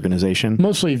dying organization.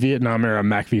 Mostly Vietnam era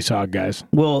MACV-SOG guys.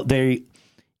 Well, it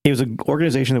was an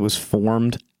organization that was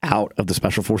formed out of the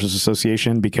Special Forces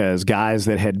Association because guys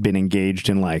that had been engaged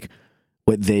in like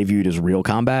what they viewed as real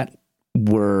combat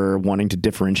were wanting to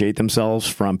differentiate themselves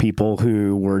from people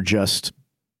who were just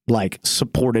like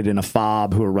supported in a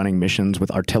FOB, who are running missions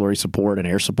with artillery support and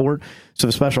air support. So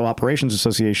the Special Operations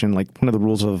Association, like, one of the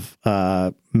rules of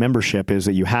membership is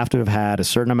that you have to have had a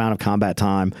certain amount of combat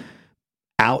time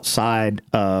outside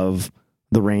of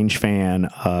the range fan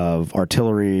of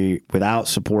artillery without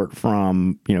support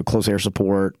from, close air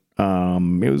support.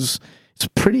 It's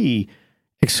pretty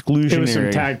exclusionary. It was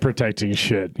some tag protecting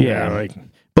shit. Yeah.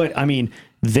 But I mean,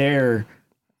 their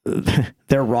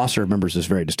roster of members is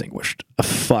very distinguished. A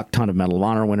fuck ton of Medal of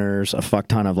Honor winners, a fuck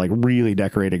ton of like really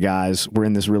decorated guys. We're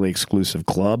in this really exclusive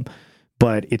club,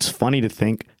 but it's funny to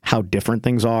think how different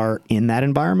things are in that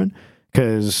environment.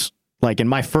 Because like in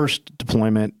my first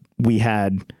deployment, we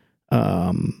had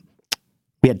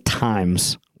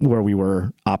times where we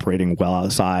were operating well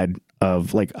outside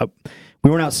of like we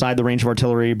weren't outside the range of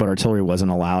artillery, but artillery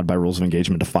wasn't allowed by rules of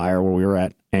engagement to fire where we were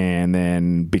at. And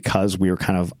then because we're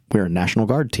a National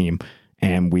Guard team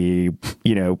and we,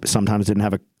 sometimes didn't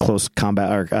have a close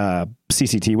combat or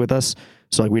CCT with us.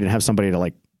 So like we didn't have somebody to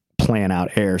like plan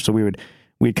out air. So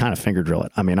we'd kind of finger drill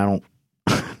it. I mean, I don't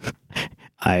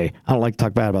like to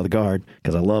talk bad about the Guard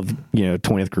because I love,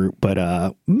 20th Group,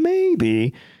 but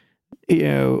maybe,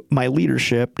 my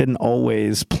leadership didn't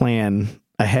always plan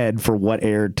ahead for what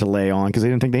air to lay on because they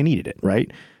didn't think they needed it,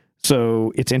 right?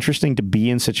 So it's interesting to be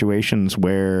in situations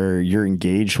where you're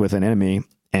engaged with an enemy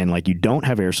and like you don't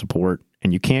have air support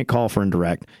and you can't call for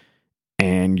indirect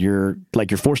and you're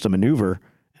forced to maneuver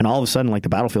and all of a sudden like the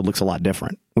battlefield looks a lot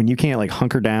different. When you can't like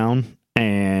hunker down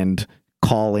and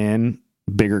call in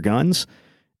bigger guns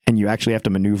and you actually have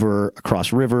to maneuver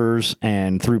across rivers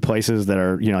and through places that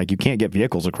are, like you can't get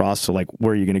vehicles across. So like,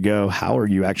 where are you going to go? How are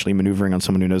you actually maneuvering on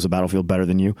someone who knows the battlefield better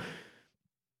than you?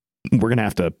 We're going to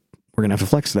have to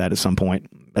flex that at some point.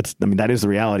 That is the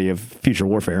reality of future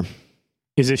warfare.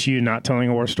 Is this you not telling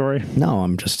a war story? No,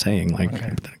 I'm just saying like,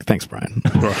 okay. Thanks, Brian.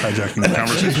 We're hijacking the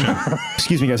conversation.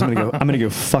 Excuse me, guys. I'm going to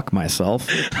go fuck myself.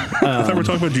 I thought we were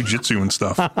talking about jujitsu and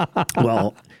stuff.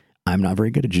 Well, I'm not very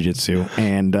good at jiu-jitsu,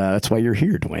 and that's why you're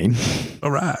here, Dwayne.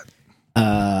 All right.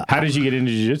 How did you get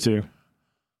into jiu-jitsu?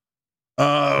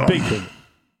 Big.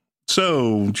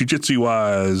 So,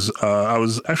 jiu-jitsu-wise, I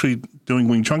was actually doing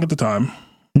Wing Chun at the time.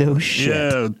 No shit.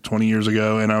 Yeah, 20 years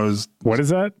ago, and I was... What is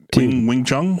that? Wing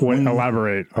Chun.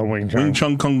 Elaborate on Wing Chun. Wing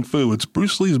Chun Kung Fu. It's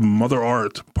Bruce Lee's mother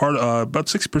art. About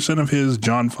 60% of his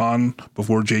John Fan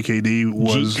before JKD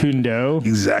was... Jeet Kune Do.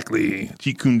 Exactly.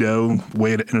 Jeet Kune Do,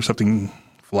 way to intercepting...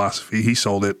 philosophy. He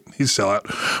sold it. He's a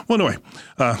sellout. Well, anyway,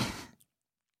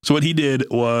 so what he did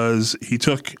was he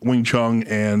took Wing Chun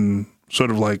and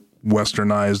sort of like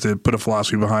westernized it, put a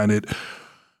philosophy behind it,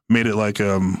 made it like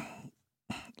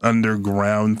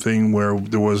underground thing where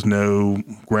there was no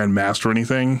grand master or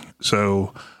anything.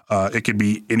 So it could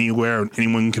be anywhere and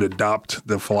anyone could adopt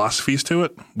the philosophies to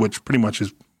it, which pretty much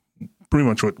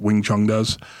what Wing Chun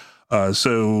does.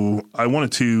 So I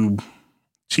wanted to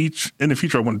teach in the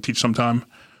future. I want to teach sometime.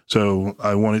 So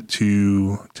I wanted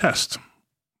to test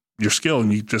your skill,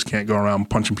 and you just can't go around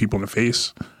punching people in the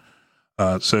face.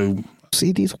 So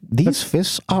See, these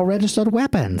fists are registered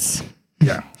weapons.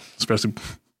 yeah, especially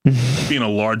being a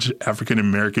large African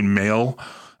American male.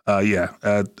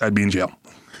 I'd be in jail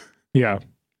Yeah.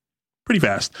 pretty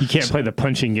fast. You can't play the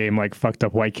punching game like fucked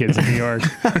up white kids in New York.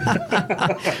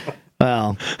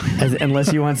 Well,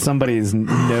 unless you want somebody's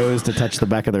nose to touch the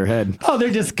back of their head. Oh,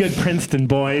 they're just good Princeton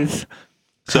boys.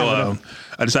 So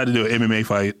I decided to do an MMA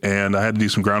fight, and I had to do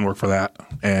some groundwork for that.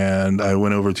 And I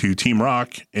went over to Team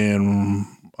Rock in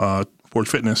Forge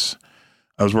Fitness.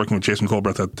 I was working with Jason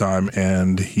Colbert at the time,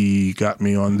 and he got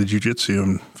me on the jiu-jitsu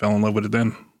and fell in love with it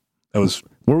then.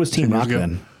 Where was Team 10 years Rock ago.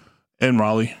 then? In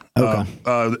Raleigh.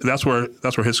 Okay. That's where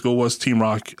his school was. Team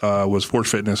Rock was Forge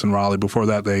Fitness in Raleigh. Before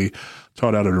that, they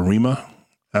taught out at Arima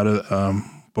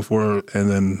before, and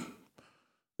then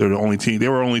they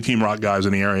were only Team Rock guys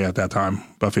in the area at that time,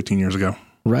 about 15 years ago.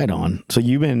 Right on. So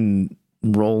you've been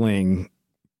rolling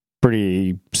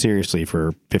pretty seriously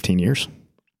for 15 years?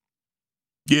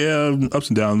 Yeah, ups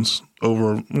and downs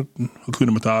over Hakuna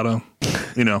Matata,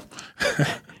 you know.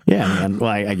 Yeah, man.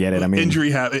 Well, I get it. I mean,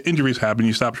 injuries happen.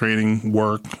 You stop training,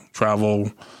 work,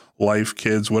 travel, life,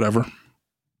 kids, whatever.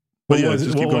 What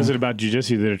was it about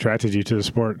jiu-jitsu that attracted you to the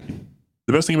sport?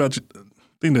 The best thing that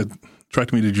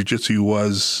attracted me to jiu-jitsu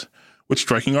was with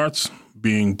striking arts,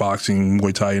 being boxing,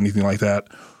 Muay Thai, anything like that.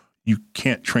 You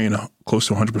can't train close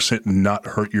to 100% and not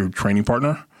hurt your training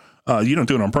partner. You don't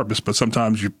do it on purpose, but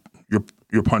sometimes you're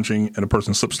punching and a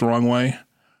person slips the wrong way,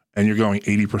 and you're going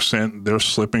 80%. They're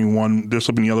slipping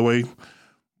the other way,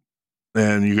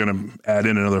 and you're going to add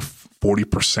in another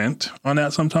 40% on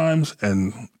that sometimes,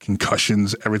 and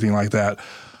concussions, everything like that.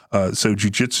 So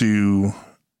jiu-jitsu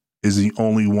is the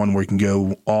only one where you can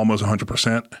go almost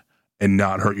 100% and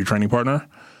not hurt your training partner,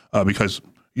 because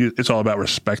it's all about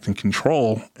respect and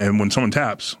control. And when someone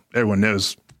taps, everyone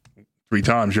knows 3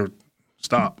 times you're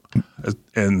stop.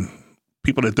 And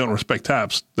people that don't respect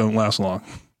taps don't last long.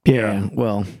 yeah,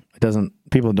 well,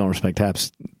 people that don't respect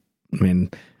taps, I mean,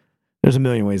 there's a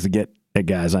million ways to get at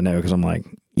guys I know, because I'm like,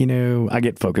 I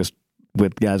get focused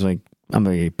with guys like, I'm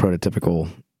a prototypical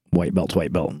white belt.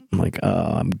 I'm like,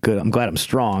 I'm good. I'm glad I'm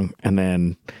strong. And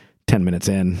then 10 minutes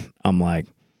in, I'm like,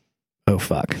 oh,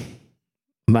 fuck.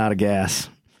 I'm out of gas.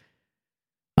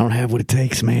 I don't have what it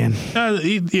takes, man.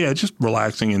 Just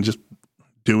relaxing and just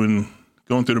going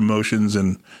through the motions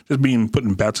and just being put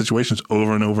in bad situations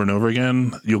over and over and over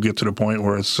again. You'll get to the point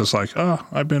where it's just like, oh,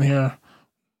 I've been here.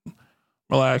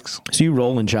 Relax. So you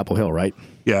roll in Chapel Hill, right?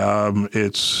 Yeah, what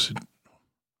is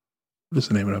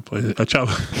the name of that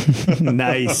place?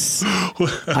 Nice.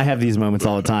 I have these moments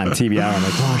all the time. TBI, I'm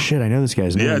like, oh shit, I know this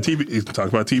guy's name. Yeah, talk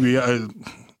about TBI.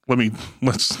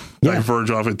 Let's diverge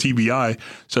off at TBI.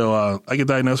 So I get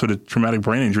diagnosed with a traumatic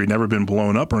brain injury, never been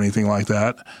blown up or anything like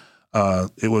that.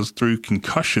 It was through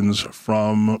concussions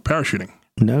from parachuting.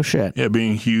 No shit. Yeah,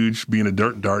 being huge, being a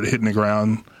dirt dart, hitting the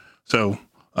ground. So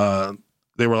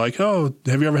they were like, oh,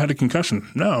 have you ever had a concussion?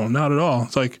 No, not at all.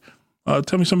 It's like,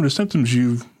 tell me some of the symptoms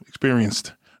you've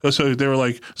experienced. So they were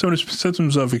like, some of the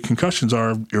symptoms of concussions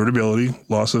are irritability,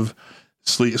 loss of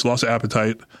sleep, loss of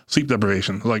appetite, sleep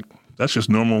deprivation. Like, that's just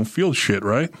normal field shit,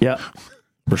 right? Yeah,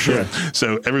 for sure.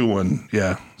 So everyone,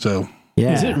 yeah. So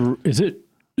yeah.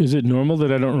 Is it normal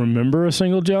that I don't remember a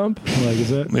single jump? Like, is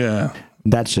that? Yeah.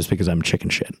 That's just because I'm chicken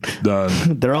shit.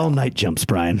 They're all night jumps,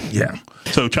 Brian. Yeah.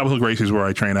 So Chapel Hill Gracie is where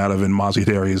I train out of, and Mozzie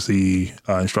Derry is the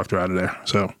instructor out of there.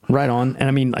 So right on. And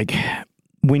I mean, like,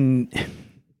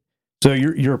 so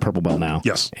you're a purple belt now.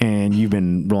 Yes. And you've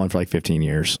been rolling for like 15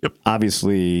 years. Yep.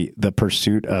 Obviously, the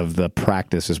pursuit of the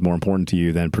practice is more important to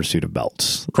you than pursuit of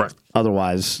belts. Correct.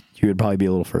 Otherwise, you would probably be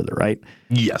a little further, right?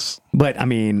 Yes. But I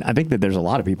mean, I think that there's a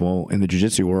lot of people in the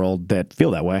jiu-jitsu world that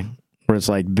feel that way, where it's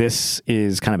like, this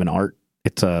is kind of an art.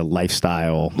 It's a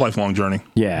lifestyle. Lifelong journey.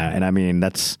 Yeah. And I mean,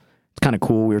 it's kind of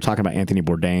cool. We were talking about Anthony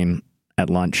Bourdain at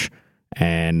lunch.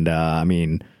 And I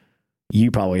mean,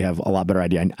 you probably have a lot better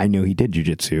idea. I know he did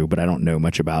jiu-jitsu, but I don't know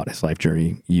much about his life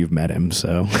journey. You've met him,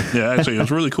 so. Yeah, actually, it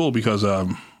was really cool because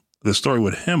the story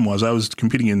with him was I was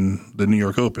competing in the New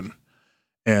York Open.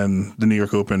 And the New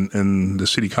York Open in the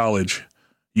City College,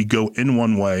 you go in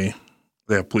one way,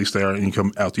 they have police there, and you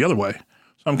come out the other way.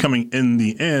 So I'm coming in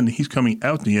the end, he's coming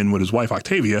out the end with his wife,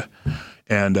 Octavia,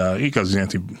 and because he's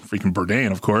Anthony freaking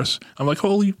Bourdain, of course. I'm like,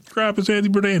 holy crap, it's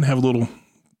Anthony Bourdain. Have a little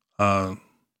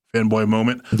fanboy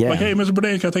moment. Yeah. Like, hey, Mr.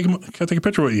 Bourdain, can I take a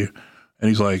picture with you? And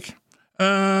he's like,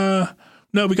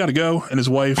 no, we got to go. And his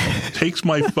wife takes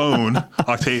my phone,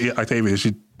 Octavia,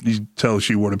 you tell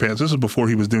she wore the pants. This is before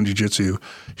he was doing jiu-jitsu.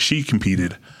 She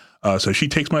competed. So she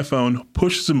takes my phone,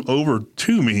 pushes him over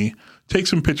to me, takes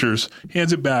some pictures,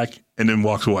 hands it back, and then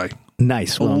walks away.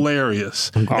 Nice. Well,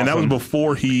 Hilarious. And that was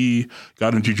before he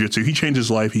got into jiu-jitsu. He changed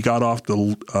his life. He got off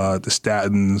the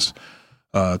statins.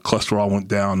 Cholesterol went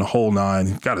down, the whole nine.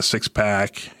 He got a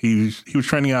 6-pack. He was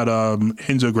training at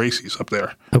Hinzo Gracie's up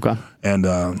there. Okay. And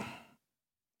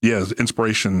his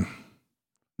inspiration,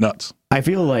 nuts. I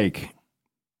feel like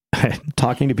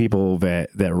talking to people that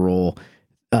roll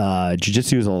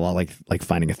jiu-jitsu is a lot like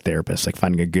finding a therapist, like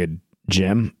finding a good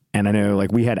gym. And I know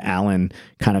like we had Alan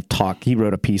kind of talk. He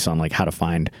wrote a piece on like how to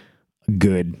find a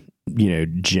good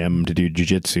gym to do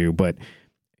jiu-jitsu, but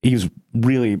it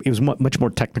was much more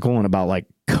technical and about like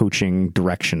coaching,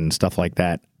 direction, and stuff like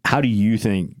that. How do you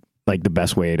think like the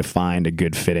best way to find a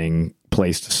good fitting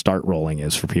place to start rolling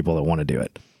is for people that want to do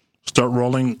it? Start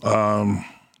rolling.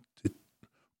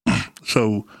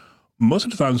 So most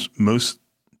of the times, most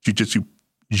jiu-jitsu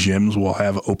gyms will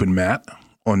have an open mat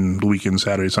on the weekends,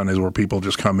 Saturdays, Sundays, where people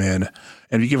just come in.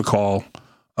 And if you give a call,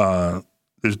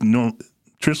 there's no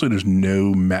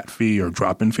mat fee or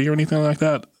drop-in fee or anything like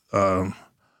that.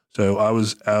 So I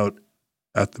was out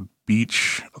at the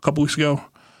beach a couple weeks ago,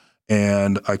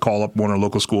 and I call up one of our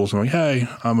local schools and I'm like, hey,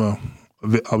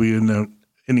 I'll be in the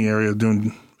area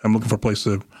I'm looking for a place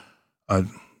to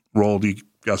roll. Do you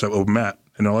guys have open mat?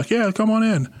 And they're like, yeah, come on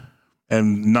in.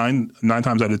 And nine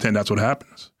times out of 10, that's what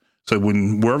happens. So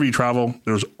wherever you travel,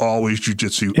 there's always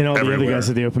jiu-jitsu and all everywhere. The other guys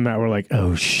at the open mat were like,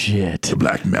 oh shit, the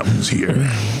Black Mountain's here.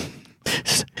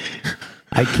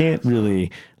 I can't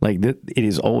really it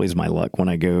is always my luck when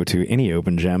I go to any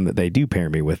open gym that they do pair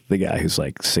me with the guy who's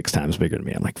like 6 times bigger than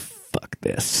me. I'm like, fuck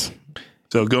this.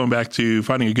 So going back to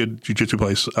finding a good jiu-jitsu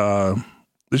place,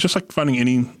 it's just like finding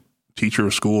any teacher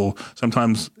or school.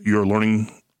 Sometimes your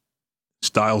learning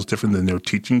style is different than their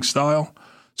teaching style.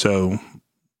 So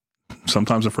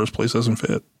sometimes the first place doesn't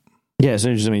fit. Yeah, so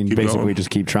basically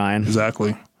just keep trying.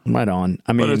 Exactly. Right on.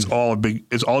 But it's all a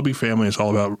big family. It's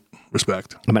all about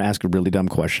respect. I'm going to ask a really dumb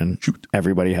question. Shoot.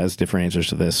 Everybody has different answers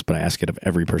to this, but I ask it of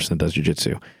every person that does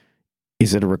jiu-jitsu.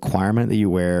 Is it a requirement that you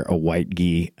wear a white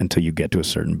gi until you get to a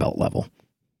certain belt level?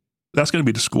 That's going to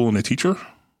be the school and the teacher.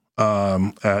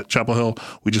 At Chapel Hill,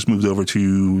 we just moved over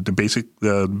to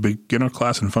the beginner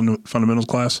class and fundamentals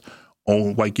class,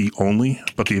 all white gi only,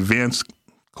 but the advanced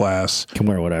class can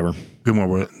wear whatever.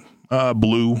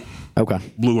 Blue. Okay.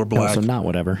 Blue or black. No, so not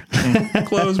whatever.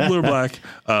 Clothes, blue or black.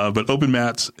 But open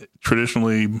mats,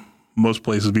 traditionally, most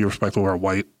places be respectful are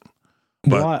white.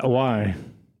 But why?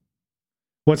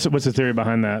 What's the theory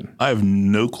behind that? I have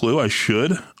no clue. I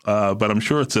should, but I'm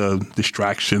sure it's a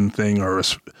distraction thing or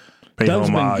pay Doug's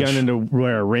homage. Been gunning to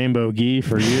wear a rainbow gi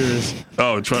for years. There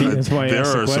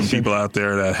are some people out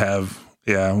there that have.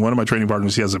 Yeah, one of my training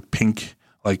partners, he has a pink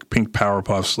Power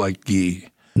Puffs like gi.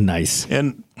 Nice.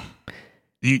 And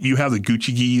you have the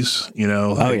Gucci gis,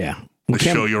 Oh yeah. The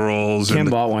show-you rolls. Kim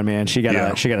bought one, man. She got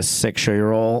a sick show-you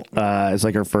roll. It's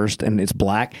like her first, and it's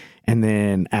black. And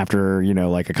then after,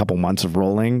 like a couple months of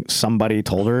rolling, somebody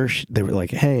told her, they were like,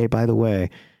 hey, by the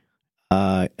way,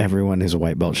 everyone who's a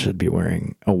white belt should be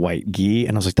wearing a white gi.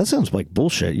 And I was like, that sounds like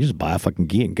bullshit. You just buy a fucking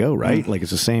gi and go, right? Like,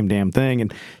 it's the same damn thing.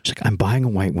 And she's like, I'm buying a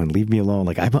white one. Leave me alone.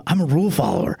 Like, I'm a rule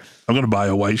follower. I'm going to buy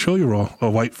a white show-you roll, a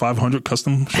white 500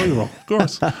 custom show-you roll, of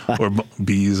course. Or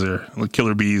bees or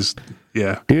killer bees.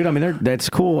 Yeah. Dude, I mean, that's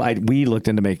cool. We looked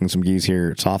into making some gis here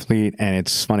at Sofleet, and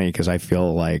it's funny because I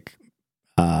feel like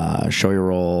show-you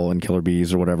roll and killer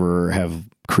bees or whatever have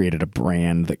created a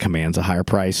brand that commands a higher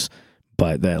price,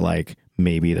 but that like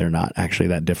maybe they're not actually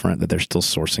that different, that they're still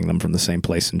sourcing them from the same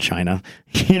place in China.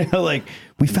 Like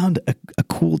we found a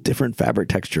cool different fabric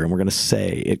texture and we're going to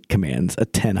say it commands a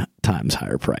 10 times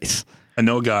higher price. I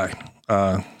know a guy.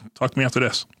 Talk to me after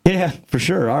this. Yeah, for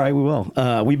sure. All right, we will.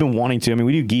 We've been wanting to. I mean,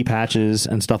 we do gi patches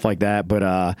and stuff like that, but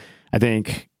I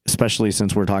think especially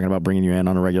since we're talking about bringing you in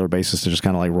on a regular basis to just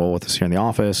kind of like roll with us here in the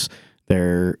office,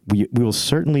 we will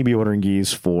certainly be ordering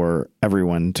gis for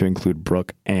everyone, to include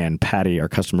Brooke and Patty, our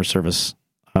customer service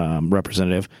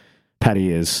representative.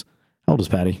 Patty is, how old is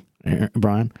Patty,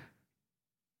 Brian?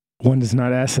 One does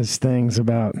not ask such things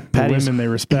about the women they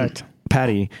respect.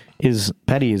 Patty is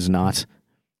not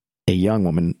a young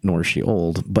woman, nor is she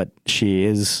old, but she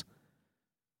is,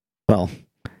 well,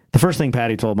 the first thing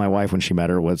Patty told my wife when she met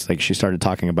her was like she started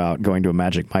talking about going to a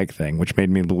Magic Mike thing, which made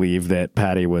me believe that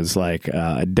Patty was like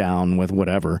down with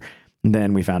whatever. And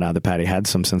then we found out that Patty had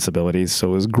some sensibilities, so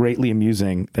it was greatly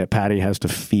amusing that Patty has to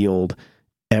field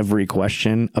every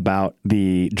question about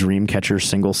the Dreamcatcher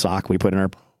single sock we put in her.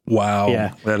 Wow.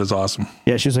 Yeah. That is awesome.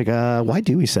 Yeah, she was like, why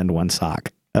do we send one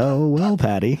sock? Oh, well,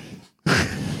 Patty.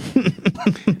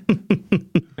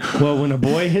 Well, when a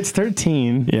boy hits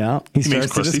 13, yeah, he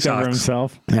starts to discover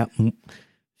himself. Yeah.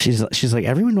 she's like,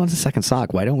 everyone wants a second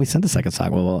sock. Why don't we send a second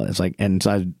sock? Well, it's like, and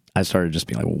so I started just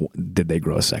being like, well, did they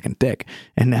grow a second dick?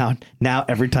 And now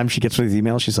every time she gets with these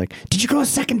emails, she's like, did you grow a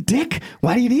second dick?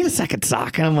 Why do you need a second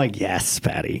sock? And I'm like, yes,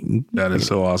 Patty. That is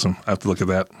so awesome. I have to look at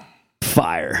that.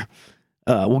 Fire.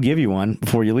 We'll give you one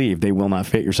before you leave. They will not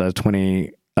fit your size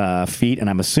 20 feet, and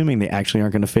I'm assuming they actually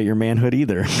aren't going to fit your manhood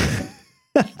either.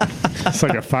 It's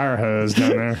like a fire hose down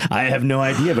there. I have no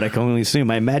idea, but I can only assume.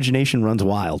 My imagination runs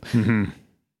wild. Mm-hmm.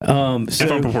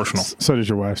 If I'm proportional. So does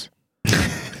your wife's.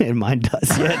 And mine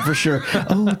does, yeah, for sure.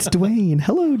 Oh, it's Dwayne.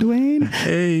 Hello, Dwayne.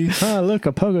 Hey. Oh, look,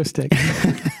 a pogo stick.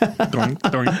 Doink,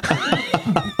 doink.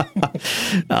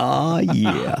 Oh,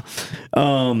 yeah.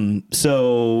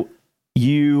 So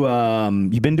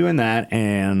you've been doing that,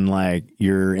 and like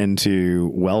you're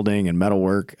into welding and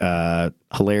metalwork.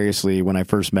 Hilariously, when I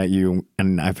first met you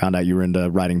and I found out you were into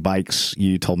riding bikes,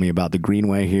 you told me about the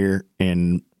Greenway here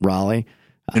in Raleigh.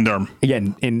 In Durham. Yeah,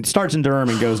 and starts in Durham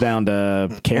and goes down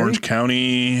to Cary? Orange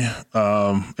County.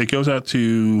 It goes out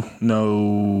to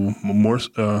Morse.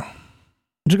 Did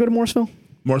you go to Morrisville?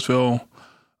 Morrisville,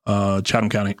 Chatham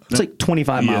County. It's like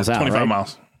 25 miles out, 25 right?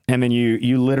 miles. And then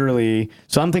you literally,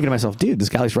 so I'm thinking to myself, dude, this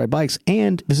guy likes to ride bikes,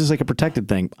 and this is like a protected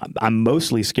thing. I'm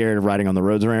mostly scared of riding on the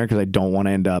roads around here because I don't want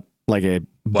to end up like a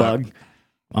bug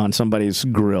on somebody's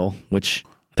grill, which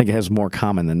I think it has more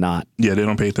common than not. Yeah, they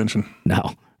don't pay attention.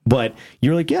 No. But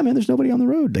you're like, yeah, man, there's nobody on the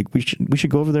road. Like we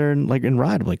should go over there and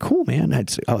ride. I'm like, cool, man.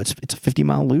 It's a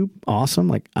 50-mile loop. Awesome.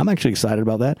 Like I'm actually excited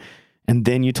about that. And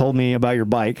then you told me about your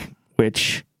bike,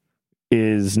 which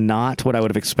is not what I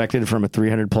would have expected from a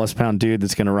 300+ pound dude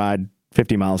that's going to ride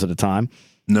 50 miles at a time.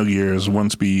 No gears, one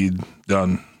speed,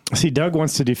 done. See, Doug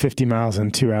wants to do 50 miles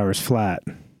in 2 hours flat.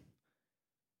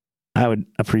 I would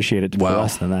appreciate it to be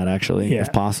less than that, actually, Yeah.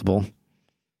 if possible.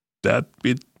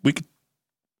 We could.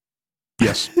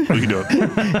 Yes, we can do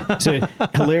it. So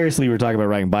hilariously, we were talking about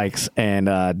riding bikes, and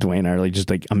Dwayne and I are like,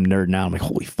 just like, I'm nerding out. I'm like,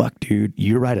 holy fuck, dude,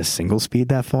 you ride a single speed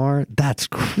that far? That's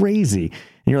crazy.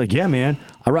 And you're like, yeah, man,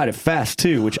 I ride it fast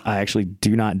too, which I actually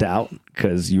do not doubt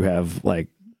because you have like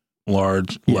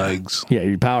Large legs. Yeah,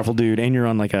 you're a powerful dude, and you're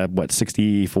on like a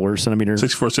 64 centimeter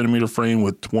 64 centimeter frame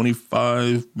with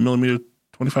 25 millimeter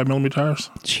tires.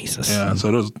 Jesus. Yeah, so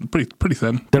it was pretty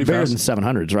thin. They're Pretty bigger fast. than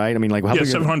 700s, right? I mean, like how big are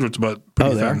 700s, but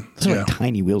pretty they are? thin. Those are Yeah. like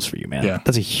tiny wheels for you, man. Yeah.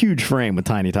 That's a huge frame with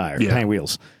tiny tires, Yeah. tiny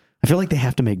wheels. I feel like they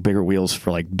have to make bigger wheels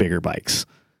for like bigger bikes.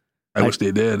 I wish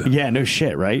they did. Yeah, no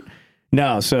shit, right?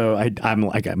 No, so I'm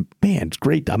like, man, it's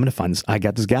great. I'm gonna find. I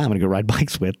got this guy I'm gonna go ride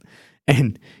bikes with,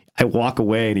 and I walk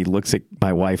away, and he looks at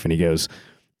my wife, and he goes,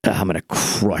 I'm gonna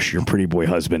crush your pretty boy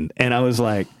husband. And I was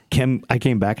like, Kim, I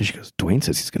came back, and she goes, Dwayne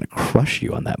says he's gonna crush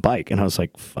you on that bike, and I was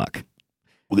like, fuck.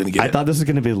 We're gonna get I it. thought this was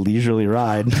gonna be a leisurely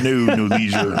ride. No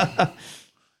leisure.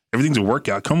 Everything's a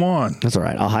workout. Come on. That's all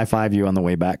right. I'll high five you on the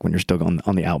way back when you're still going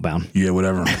on the outbound. Yeah,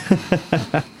 whatever.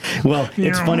 Well,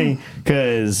 it's funny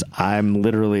because I'm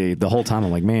literally the whole time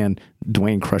I'm like, man,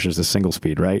 Dwayne crushes the single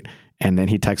speed, right? And then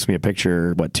he texts me a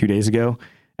picture, 2 days ago,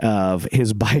 of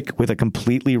his bike with a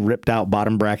completely ripped out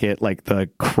bottom bracket, like the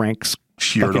cranks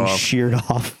Sheared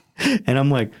off. And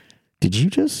I'm like, did you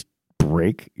just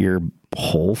break your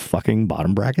whole fucking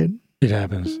bottom bracket? It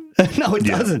happens. No, it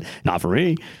doesn't. Not for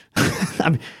me. I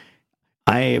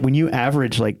mean, when you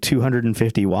average like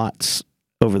 250 watts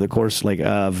over the course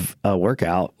of a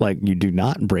workout, you do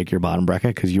not break your bottom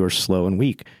bracket because you are slow and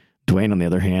weak. Dwayne, on the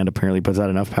other hand, apparently puts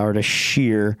out enough power to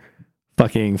shear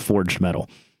fucking forged metal.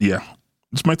 Yeah.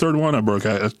 It's my third one I broke.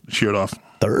 I sheared off.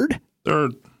 Third?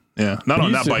 Yeah. Not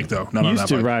on that bike, though. Not You on used that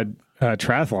to bike. ride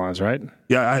triathlons, right?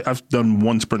 Yeah, I've done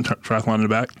one sprint triathlon in the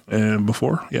back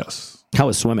before. Yes. How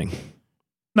was swimming?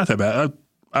 Not that bad.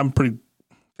 I'm pretty...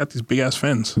 Got these big-ass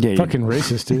fins. Yeah, Fucking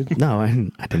racist, dude. No, I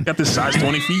didn't. Got this size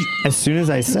 20 feet. As soon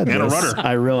as I said And a this, rudder.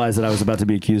 I realized that I was about to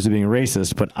be accused of being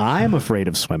racist, but I'm afraid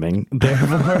of swimming.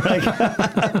 Therefore,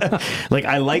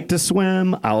 I like to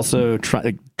swim. I also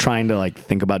trying to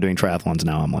think about doing triathlons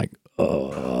now. I'm like,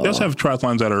 oh. They also have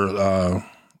triathlons that are...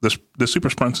 the super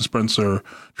sprints and sprints are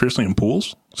traditionally in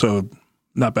pools, so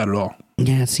not bad at all.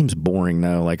 Yeah, it seems boring,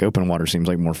 though. Open water seems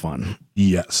like more fun.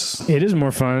 Yes. It is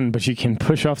more fun, but you can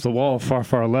push off the wall far,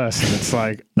 far less. And it's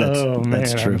like, oh, man,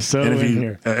 that's true. I'm so And in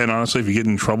here. And honestly, if you get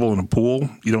in trouble in a pool,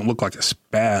 you don't look like a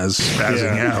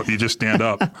spazzing out. You just stand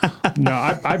up. No,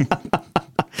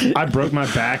 I broke my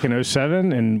back in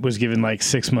 2007 and was given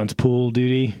 6 months pool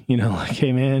duty.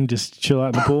 Hey, man, just chill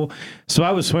out in the pool. So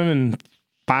I was swimming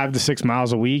 5 to 6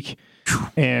 miles a week,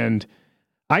 and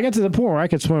I got to the point where I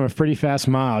could swim a pretty fast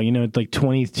mile,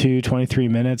 22, 23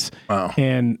 minutes. Wow.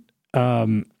 And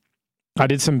I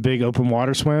did some big open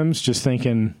water swims just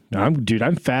thinking,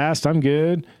 I'm fast, I'm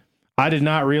good. I did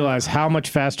not realize how much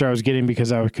faster I was getting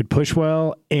because I could push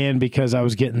well and because I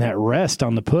was getting that rest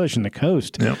on the push and the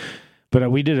coast. Yep. But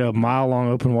we did a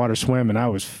mile-long open water swim, and I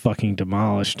was fucking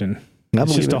demolished. And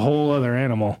it's just a whole other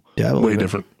animal. Yeah, way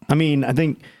different. I mean, I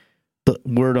think the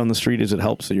word on the street is it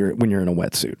helps that when you're in a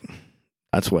wetsuit.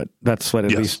 That's what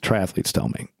at least triathletes tell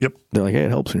me. Yep. They're like, hey, it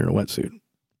helps when you're in a wetsuit. I'm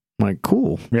like,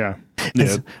 cool. Yeah.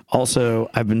 Also,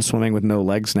 I've been swimming with no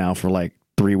legs now for like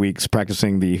 3 weeks,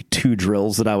 practicing the 2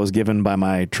 drills that I was given by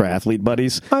my triathlete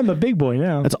buddies. I'm a big boy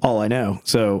now. That's all I know.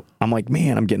 So I'm like,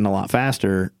 man, I'm getting a lot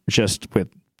faster just with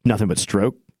nothing but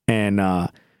stroke. And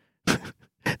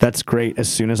that's great. As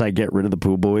soon as I get rid of the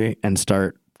pool buoy and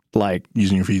start like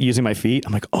using my feet,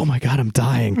 I'm like, oh my God, I'm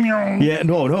dying. Yeah,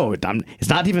 no, it's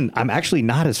not even, I'm actually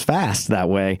not as fast that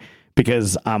way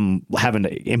because I'm having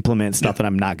to implement stuff that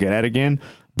I'm not good at again.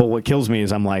 But what kills me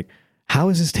is I'm like, how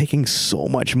is this taking so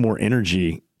much more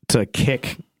energy to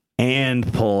kick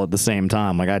and pull at the same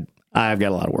time? Like I've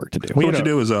got a lot of work to do. What you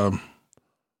do is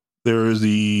there is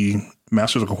the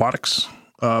Masters of Aquatics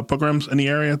programs in the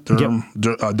area.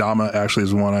 Dama actually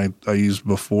is one I used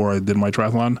before I did my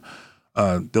triathlon.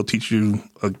 They'll teach you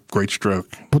a great stroke.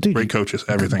 Well, dude, great coaches,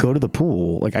 everything. Go to the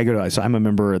pool. Like so I'm a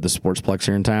member of the Sportsplex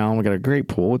here in town. We got a great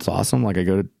pool. It's awesome. Like I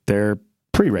go there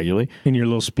pretty regularly. In your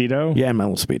little Speedo? Yeah, in my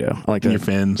little Speedo. I like your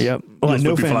fins. Yep. Well,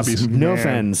 no fins. No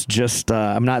fins. Just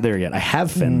I'm not there yet. I have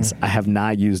fins. I have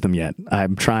not used them yet.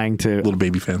 I'm trying to little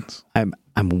baby fins. I'm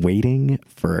waiting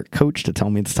for a coach to tell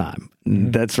me it's time.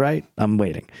 That's right. I'm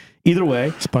waiting. Either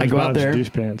way, I go out there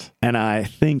and I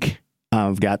think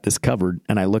I've got this covered,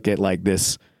 and I look at like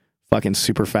this fucking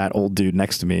super fat old dude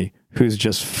next to me who's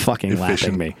just fucking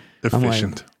laughing at me.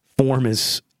 Efficient. Like, form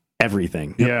is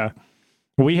everything. Yep. Yeah.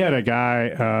 We had a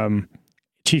guy,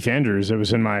 Chief Andrews, that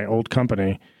was in my old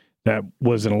company that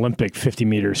was an Olympic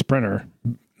 50-meter sprinter,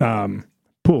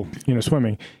 pool,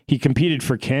 swimming. He competed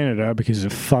for Canada because he's a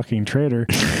fucking traitor.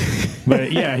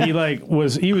 But yeah, he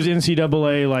was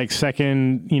NCAA like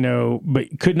second,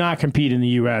 but could not compete in the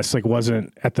US, like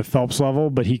wasn't at the Phelps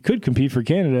level, but he could compete for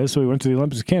Canada, so he went to the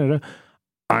Olympics of Canada.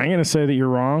 I'm going to say that you're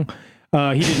wrong.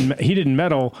 He didn't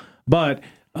medal, but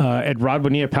at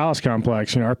Radwania Palace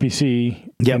Complex, RPC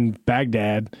in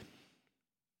Baghdad,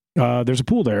 there's a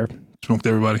pool there. Smoked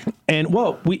everybody. And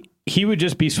he would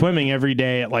just be swimming every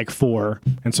day at like 4.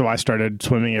 And so I started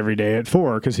swimming every day at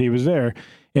 4 because he was there.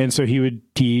 And so he would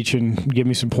teach and give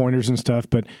me some pointers and stuff.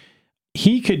 But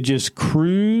he could just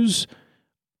cruise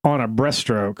on a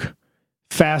breaststroke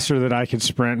faster than I could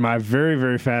sprint my very,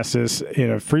 very fastest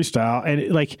in a freestyle. And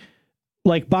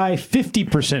like by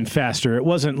 50% faster. It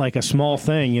wasn't like a small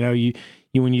thing. You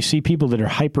when you see people that are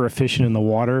hyper efficient in the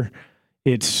water,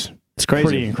 it's crazy.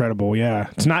 Pretty incredible. Yeah.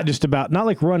 It's not just about, not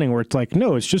like running where it's like,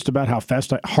 no, it's just about how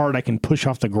hard I can push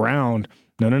off the ground.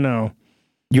 No.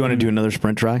 You want to do another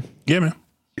sprint try? Yeah, man.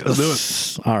 Let's do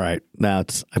it. All right. Now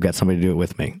I've got somebody to do it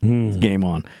with me. Game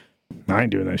on. I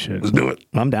ain't doing that shit. Let's do it.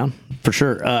 I'm down for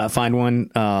sure. Find one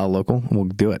local and we'll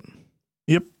do it.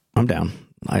 Yep. I'm down.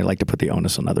 I like to put the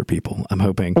onus on other people. I'm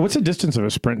hoping. What's the distance of a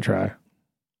sprint try?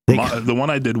 The one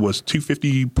I did was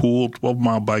 250 pool,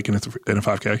 12-mile bike, and a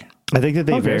 5K. I think that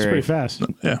they vary. That's pretty fast.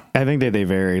 Yeah. I think that they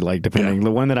vary, like, depending. Yeah.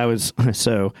 The one that I was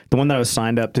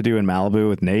signed up to do in Malibu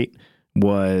with Nate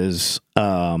was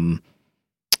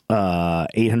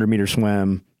 800-meter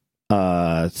swim,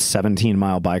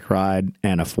 17-mile bike ride,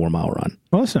 and a 4-mile run.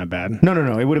 Well, that's not bad.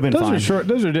 No. It would have been fine. Those are short.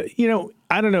 Those are,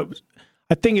 I don't know.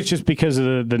 I think it's just because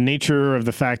of the nature of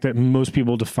the fact that most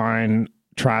people define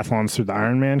triathlons through the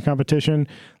Ironman competition.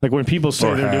 Like when people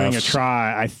say they're doing a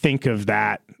try, I think of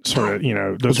that sort of,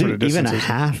 those sort of distances. Even a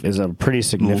half is a pretty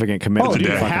significant commitment. Oh, dude,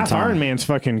 a half Ironman's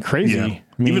fucking crazy. Yeah. I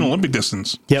mean, even Olympic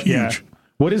distance. Yep. Huge. Yeah.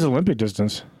 What is Olympic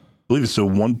distance? I believe it's a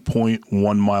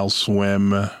 1.1 mile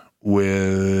swim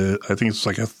with, I think it's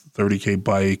like a 30K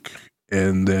bike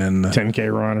and then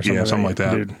 10K run or something. Yeah, something like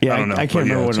that. Dude. Yeah, I don't know. I can't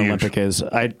remember what an Olympic is.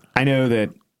 I know that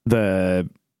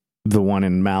the one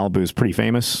in Malibu is pretty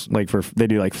famous. Like they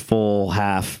do like full,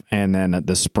 half, and then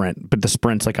the sprint. But the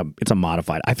sprint's it's a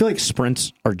modified. I feel like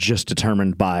sprints are just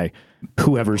determined by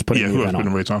whoever's putting the event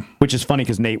on. Rates on. Which is funny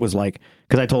because Nate was like,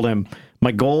 because I told him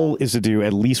my goal is to do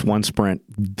at least one sprint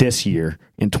this year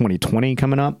in 2020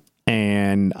 coming up,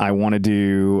 and I want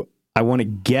to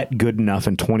get good enough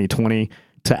in 2020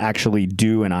 to actually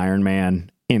do an Ironman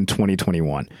in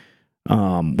 2021.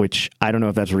 Which I don't know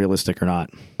if that's realistic or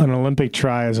not. An Olympic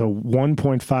try is a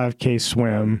 1.5K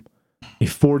swim, a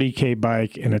 40K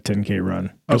bike, and a 10K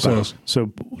run. Okay.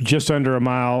 So just under a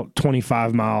mile,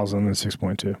 25 miles, and then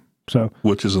 6.2. So,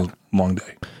 which is a long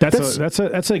day.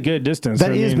 That's a good distance.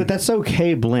 But that's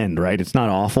okay blend, right? It's not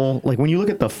awful. Like when you look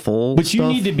at the full But stuff, you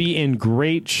need to be in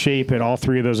great shape at all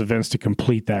three of those events to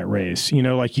complete that race. You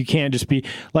know, like you can't just be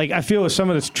like, I feel with some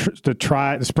of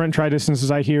the sprint tri distances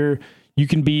I hear, you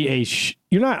can be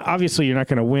you're not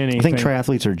going to win anything. I think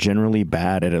triathletes are generally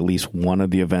bad at least one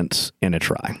of the events in a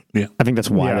tri. Yeah. I think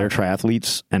that's why they're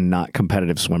triathletes and not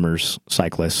competitive swimmers,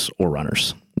 cyclists, or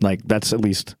runners. Like that's at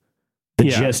least the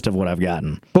gist of what I've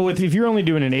gotten. But if you're only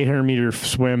doing an 800-meter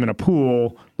swim in a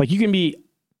pool, like you can be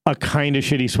a kind of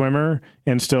shitty swimmer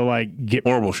and still like get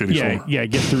horrible shitty swimmer. Yeah,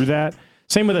 get through that.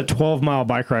 Same with a 12-mile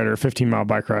bike ride or a 15-mile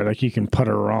bike ride. Like you can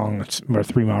putter wrong or a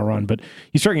 3-mile run, but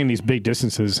you start getting these big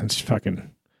distances and it's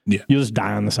fucking you'll just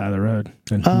die on the side of the road,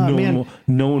 and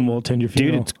no one will attend your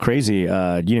funeral. Dude, it's crazy.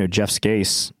 Jeff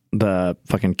Skase, the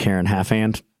fucking Karen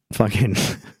Halfhand, fucking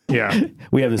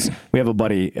we have a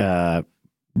buddy.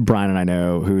 Brian and I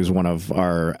know, who's one of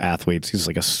our athletes. He's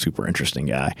like a super interesting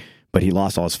guy, but he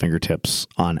lost all his fingertips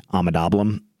on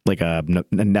Amadablam, like a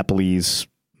Nepalese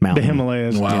mountain. The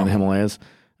Himalayas. Wow. Yeah, the Himalayas.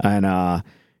 And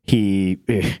he's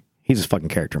a fucking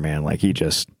character, man. Like he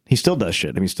still does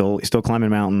shit. I mean, he's still climbing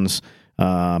mountains.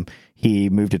 He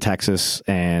moved to Texas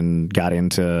and got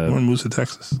into... When moves to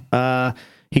Texas?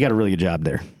 He got a really good job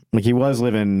there. Like he was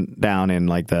living down in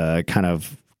like the kind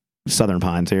of Southern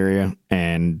Pines area,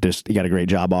 and he got a great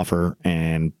job offer,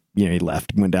 and he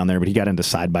left, went down there, but he got into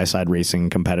side-by-side racing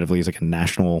competitively. He's like a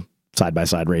national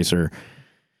side-by-side racer.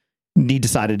 He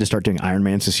decided to start doing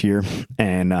Ironmans this year,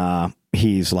 and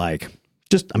he's like,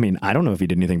 I don't know if he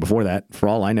did anything before that. For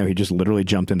all I know, he just literally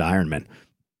jumped into Ironman.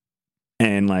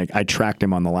 And like I tracked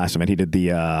him on the last event. He did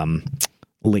the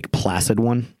Lake Placid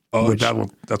one. Oh, that one.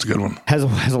 That's a good one. Has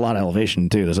a lot of elevation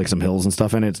too. There's like some hills and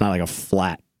stuff in it. It's not like a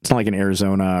flat. It's not like an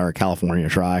Arizona or California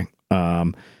tri.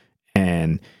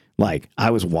 And like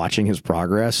I was watching his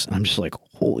progress, and I'm just like,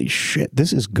 holy shit,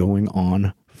 this is going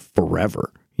on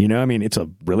forever. I mean, it's a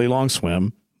really long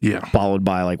swim. Yeah. Followed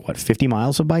by like 50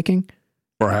 miles of biking?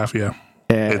 Or half, yeah.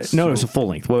 No, it's a full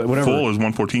length. Whatever. Full is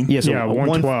 114? Yeah, so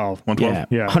 112. 112?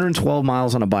 Yeah. 112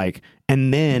 miles on a bike,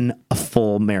 and then a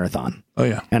full marathon. Oh,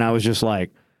 yeah. And I was just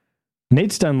like...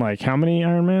 Nate's done like how many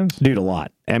Ironmans? Dude, a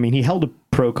lot. I mean, he held a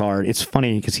pro card. It's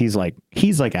funny because he's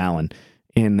like Alan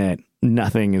in that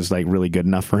nothing is like really good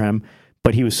enough for him,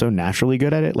 but he was so naturally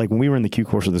good at it. Like when we were in the Q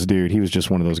course with this dude, he was just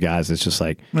one of those guys that's just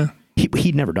like,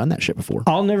 he'd never done that shit before.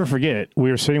 I'll never forget. We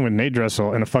were sitting with Nate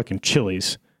Dressel in a fucking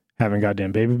Chili's, having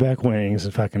goddamn baby back wings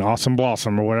and fucking awesome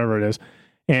blossom or whatever it is.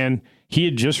 And he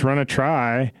had just run a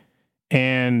tri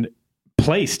and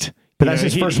placed. But that's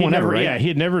his first one ever, right? Yeah, he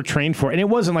had never trained for it. And it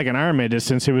wasn't like an Ironman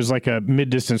distance. It was like a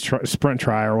mid-distance sprint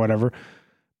tri or whatever.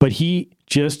 But he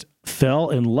just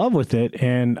fell in love with it.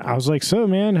 And I was like, so,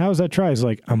 man, how was that tri? He's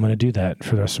like, I'm going to do that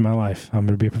for the rest of my life. I'm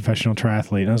going to be a professional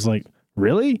triathlete. And I was like,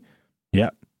 really?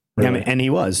 Yeah. Really. Yeah, I mean, and he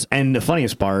was. And the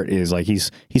funniest part is like he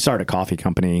started a coffee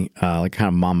company, like kind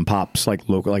of mom and pops, like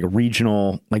local, like a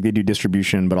regional, like they do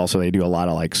distribution, but also they do a lot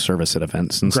of like service at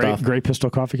events and stuff. Great Pistol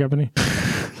Coffee Company?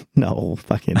 No,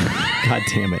 fucking god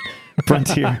damn it.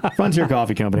 Frontier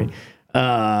Coffee Company.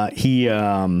 But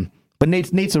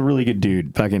Nate's a really good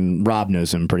dude. Fucking Rob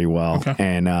knows him pretty well. Okay.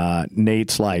 And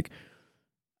Nate's like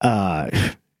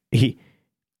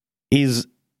he's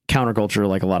counterculture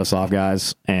like a lot of soft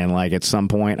guys, and like at some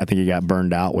point I think he got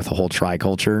burned out with the whole tri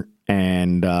culture,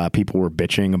 and people were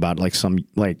bitching about like some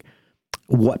like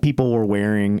what people were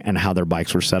wearing and how their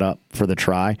bikes were set up for the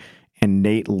tri. And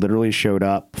Nate literally showed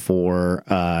up for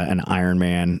an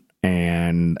Ironman,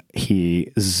 and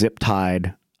he zip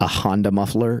tied a Honda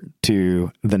muffler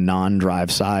to the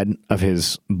non-drive side of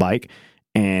his bike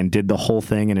and did the whole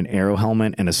thing in an aero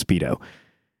helmet and a Speedo.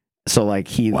 So like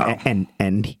he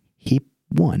and he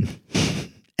won,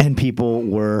 and people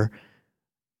were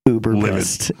uber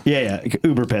pissed. Yeah,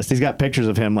 uber pissed. He's got pictures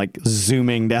of him like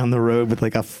zooming down the road with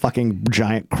like a fucking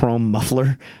giant chrome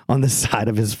muffler on the side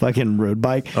of his fucking road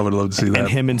bike. I would love to see that. And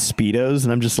him in Speedos,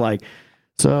 and I'm just like,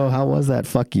 so how was that?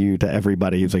 Fuck you to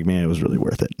everybody. He's like, man, it was really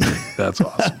worth it. That's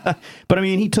awesome. But I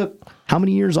mean, he took how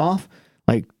many years off?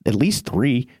 Like at least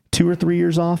 2 or 3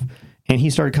 years off. And he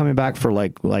started coming back for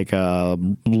like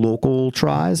local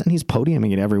tries, and he's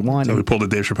podiuming at every one. So we pulled a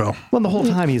Dave Chappelle. Well, the whole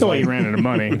time he's he ran into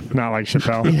money, not like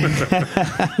Chappelle.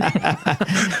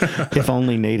 If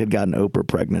only Nate had gotten Oprah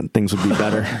pregnant, things would be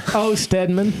better. Oh,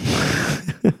 Stedman.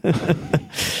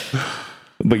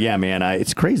 But yeah, man,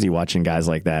 it's crazy watching guys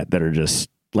like that are just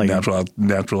like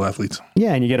natural athletes.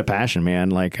 Yeah, and you get a passion, man.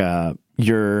 Like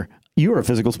you're a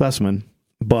physical specimen,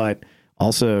 but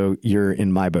also you're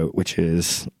in my boat, which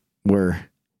is where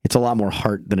it's a lot more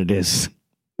heart than it is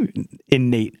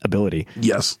innate ability.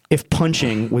 Yes. If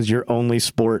punching was your only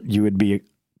sport, you would be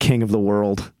king of the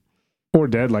world. Or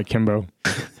dead like Kimbo.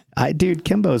 Dude,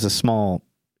 Kimbo is a small,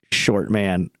 short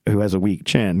man who has a weak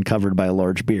chin covered by a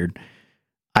large beard.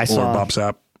 Or Bob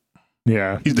Sapp.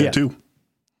 Yeah. He's dead too.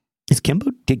 Did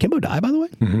Kimbo die, by the way?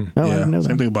 Mm-hmm. Oh, I Yeah. didn't know Same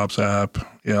that. thing with Bob Sapp.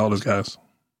 Yeah, all those guys.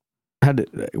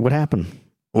 What happened?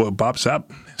 Well, Bob Sapp,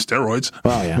 steroids.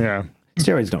 Oh, yeah. Yeah.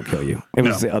 Steroids don't kill you. It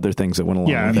was No. the other things that went along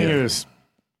Yeah, I with think it. it was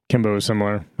Kimbo was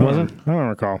similar. Was it? I don't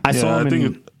recall. I saw him I think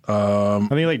in... I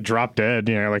think he like dropped dead.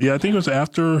 You know, like I think it was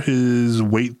after his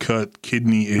weight cut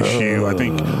kidney issue. I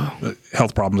think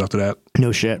health problems after that.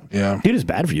 No shit. Yeah. Dude, it's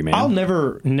bad for you, man. I'll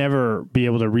never be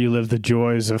able to relive the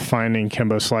joys of finding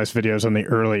Kimbo Slice videos on the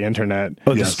early internet.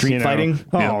 Oh, the Yes. street You know? fighting?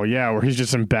 Oh yeah, where he's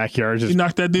just in backyards. He Just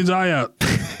knocked that dude's eye out.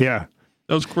 yeah.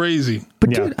 That was crazy.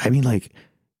 But, Yeah. dude, I mean, like...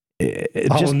 It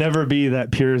I'll just never be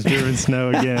that pure as driven snow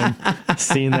again.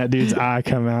 Seeing that dude's eye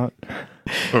come out.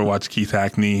 Or watch Keith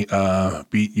Hackney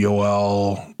beat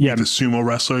Yoel, Yeah. the sumo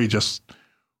wrestler. He just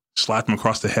slapped him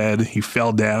across the head. He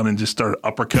fell down and just started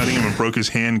uppercutting him and broke his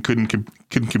hand. Couldn't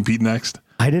compete next.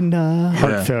 I didn't...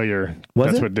 Heart Yeah. failure. Was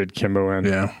That's it? what did Kimbo in.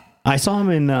 Yeah. I saw him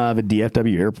in the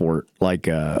DFW airport,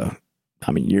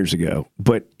 years ago.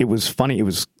 But it was funny.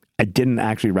 I didn't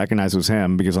actually recognize it was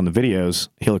him because on the videos,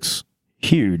 he looks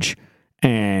huge.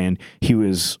 And he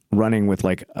was running with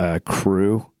like a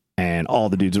crew, and all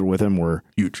the dudes that were with him were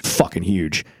Huge. fucking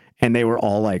huge. And they were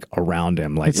all like around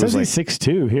him. Like It says was like, he's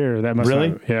 6'2" here. That must Really?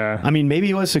 not- yeah. I mean, maybe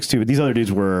he was 6'2", but these other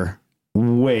dudes were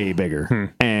way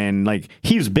bigger. And like,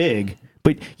 he was big,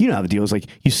 but you know how the deal is. Like,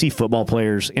 you see football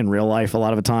players in real life a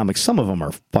lot of the time. Like, some of them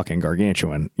are fucking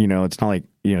gargantuan. You know, it's not like,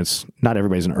 it's not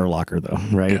everybody's an Urlacher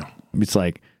though, right? Yeah. It's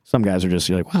like, some guys are just,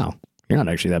 you're like, wow, you're not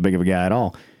actually that big of a guy at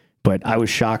all. But I was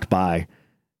shocked by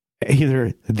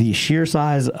either the sheer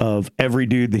size of every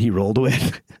dude that he rolled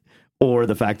with or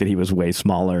the fact that he was way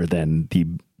smaller than the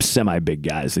semi-big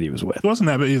guys that he was with. It wasn't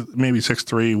that big. Maybe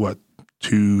 6'3",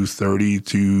 230,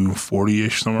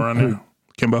 240-ish, somewhere around there.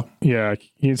 Kimbo. Yeah.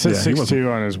 It says Yeah, he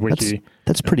 6'2" on his wiki.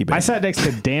 That's pretty big. I sat next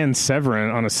to Dan Severin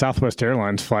on a Southwest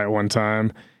Airlines flight one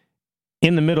time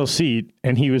in the middle seat,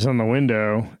 and he was on the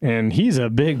window, and he's a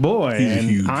big boy. He's and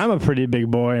huge. I'm a pretty big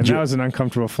boy, and that was an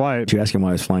uncomfortable flight. Did you ask him why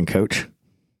I was flying coach?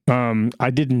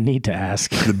 I didn't need to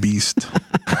ask. The beast.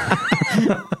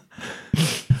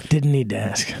 Didn't need to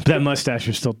ask. That mustache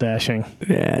was still dashing.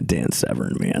 Yeah, Dan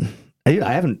Severn, man. I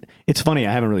haven't. It's funny.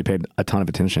 I haven't really paid a ton of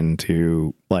attention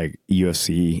to like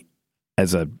UFC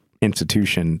as a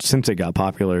institution since it got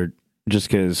popular. Just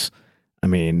because, I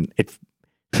mean, it.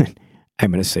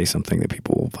 I'm going to say something that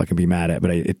people will fucking be mad at, but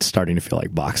it's starting to feel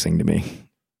like boxing to me.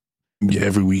 Yeah,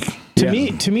 every week. To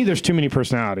me, there's too many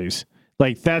personalities.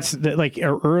 Like like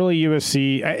early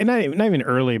UFC, and not even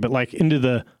early, but like into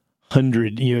the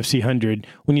UFC 100,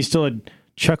 when you still had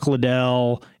Chuck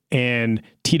Liddell and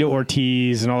Tito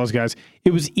Ortiz and all those guys.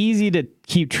 It was easy to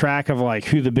keep track of like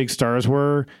who the big stars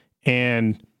were,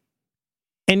 and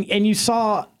you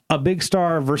saw a big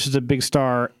star versus a big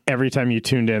star every time you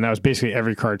tuned in. That was basically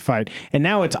every card fight. And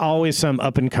now it's always some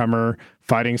up and comer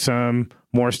fighting some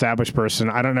more established person.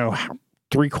 I don't know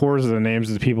 3/4 of the names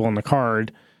of the people on the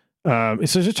card.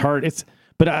 It's just hard.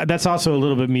 But that's also a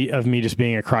little bit of me just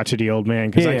being a crotchety old man,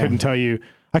 because I couldn't tell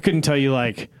you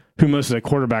like who most of the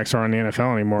quarterbacks are in the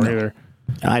NFL anymore either.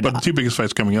 But the two biggest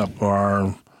fights coming up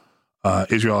are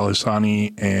Israel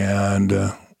Adesanya and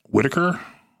Whitaker.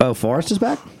 Oh, Forrest is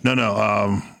back? No.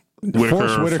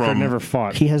 Forrest Whitaker from never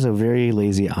fought. He has a very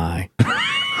lazy eye.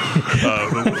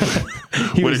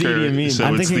 He was Whitaker, eating mean. so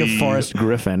I'm it's thinking the- of Forrest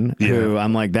Griffin, who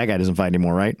I'm like, that guy doesn't fight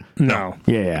anymore, right? No.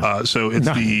 Yeah. So it's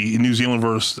the New Zealand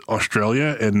versus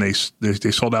Australia, and they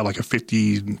sold out like a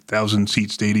 50,000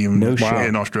 seat stadium No shit.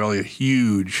 in Australia,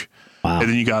 huge. Wow. And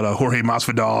then you got Jorge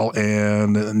Masvidal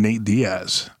and Nate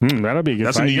Diaz. That'll be a good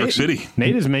That's fight. in New York City.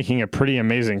 Nate is making a pretty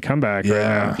amazing comeback right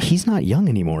now. He's not young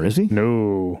anymore, is he?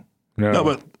 No. No,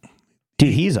 but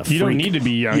Dude, he's a freak. You don't need to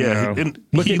be young yeah, now. and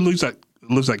he lives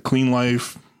that clean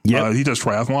life. Yep. He does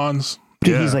triathlons.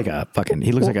 Dude, yeah. he's like a fucking.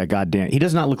 He looks like a goddamn. He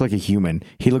does not look like a human.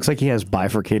 He looks like he has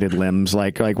bifurcated limbs,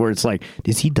 like where it's like,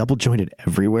 is he double jointed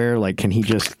everywhere? Like, can he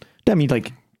just? I mean,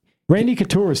 like, Randy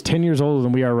Couture was 10 years older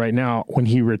than we are right now when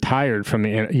he retired from the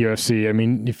UFC. I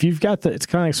mean, if you've got it's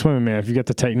kind of like swimming, man. If you've got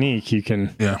the technique, you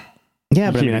can. yeah. yeah.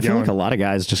 But I keep mean, it I feel like going. a lot of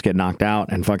guys just get knocked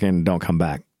out and fucking don't come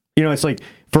back. You know, it's like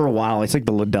for a while, it's like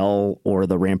the Liddell or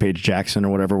the Rampage Jackson or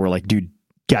whatever, where like, dude,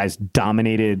 guys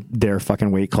dominated their fucking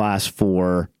weight class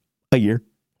for a year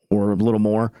or a little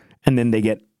more, and then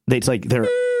it's like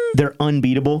they're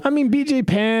unbeatable. I mean, BJ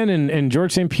Penn and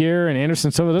George St. Pierre and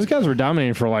Anderson Silva, those guys were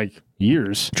dominating for like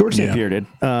years. George St. Pierre did.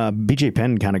 BJ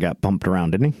Penn kind of got bumped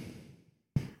around, didn't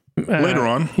he? Later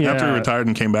on, after he retired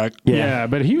and came back. Yeah,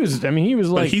 but he was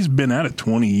like... But he's been at it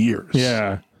 20 years.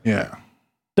 Yeah. Yeah.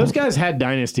 Those guys had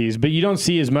dynasties, but you don't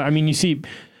see as much. I mean, you see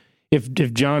if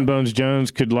John Bones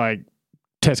Jones could like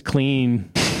test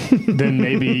clean, then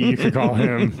maybe you could call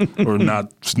him. Or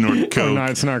not snort coke. Or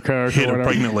not snort coke. Hit a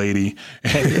pregnant lady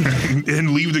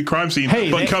and leave the crime scene,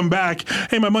 but come back.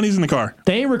 Hey, my money's in the car.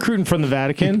 They ain't recruiting from the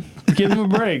Vatican. Give them a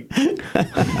break.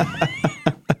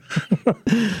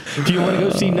 If you want to go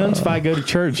see nuns, fine, go to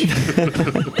church.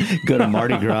 Go to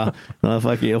Mardi Gras.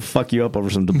 He'll fuck you up over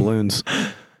some doubloons.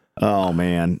 Oh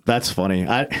man, that's funny.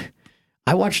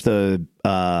 I watched the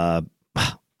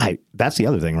that's the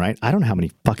other thing, right? I don't know how many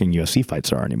fucking UFC fights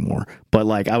there are anymore. But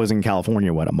like I was in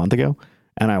California a month ago,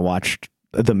 and I watched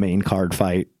the main card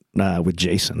fight with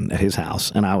Jason at his house,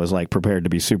 and I was like prepared to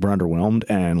be super underwhelmed,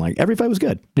 and like every fight was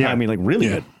good. Yeah, I mean like really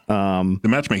good. The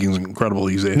matchmaking is incredible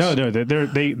these days. No,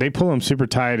 they pull them super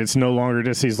tight. It's no longer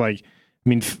just these like, I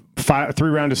mean,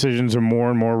 3-round decisions are more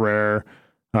and more rare.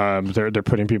 They're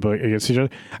putting people against each other.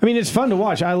 I mean, it's fun to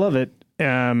watch. I love it.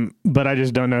 But I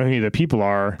just don't know who the people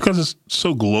are. Because it's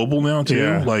so global now, too.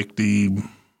 Yeah. Like the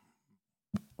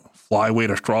flyweight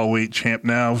or strawweight champ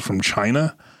now from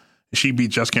China. She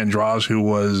beat Jessica Andrade, who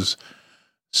was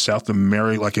South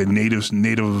America, like a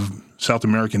native South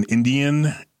American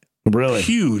Indian. Really?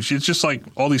 Huge. It's just like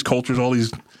all these cultures, all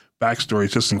these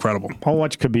backstories. Just incredible. I'll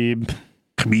watch Khabib.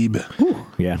 Whew.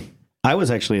 Yeah. I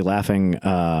was actually laughing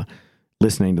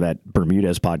listening to that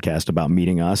Bermudez podcast about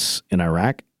meeting us in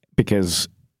Iraq, because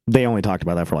they only talked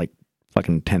about that for like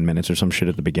fucking 10 minutes or some shit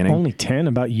at the beginning. Only 10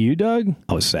 about you, Doug?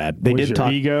 I was sad. They was did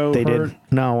talk. Ego they hurt? did.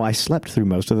 No, I slept through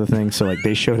most of the thing. So like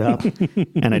they showed up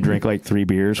and I drank like 3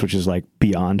 beers, which is like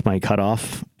beyond my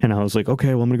cutoff. And I was like,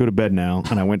 okay, well, I'm gonna go to bed now.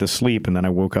 And I went to sleep, and then I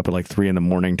woke up at like 3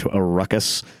 a.m. to a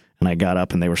ruckus. And I got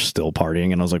up and they were still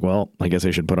partying. And I was like, well, I guess I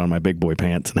should put on my big boy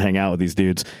pants and hang out with these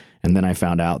dudes. And then I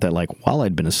found out that like while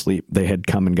I'd been asleep, they had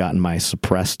come and gotten my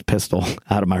suppressed pistol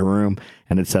out of my room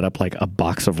and had set up like a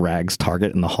box of rags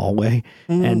target in the hallway.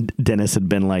 And Dennis had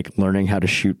been like learning how to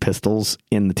shoot pistols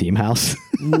in the team house.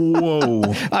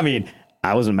 Whoa. I mean,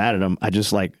 I wasn't mad at him. I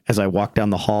just like, as I walked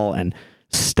down the hall and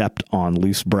stepped on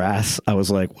loose brass, I was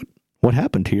like, what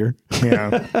happened here?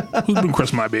 Yeah. Who's been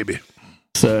Chris, my baby?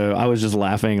 So I was just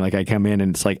laughing. Like I come in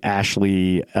and it's like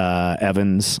Ashley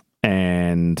Evans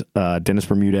and Dennis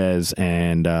Bermudez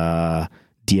and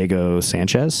Diego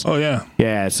Sanchez. Oh yeah,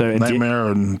 yeah. So Nightmare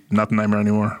and not the Nightmare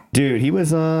anymore. Dude, he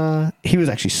was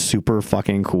actually super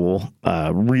fucking cool.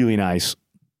 Really nice.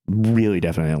 Really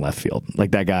definitely in left field.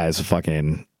 Like that guy is a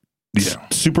fucking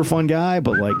super fun guy.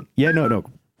 But like no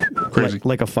crazy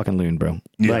like a fucking loon, bro.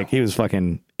 Yeah. Like it was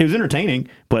entertaining,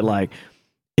 but like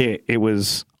it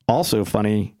was also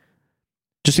funny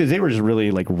just because they were just really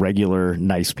like regular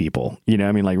nice people, you know.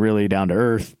 I mean, like really down to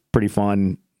earth, pretty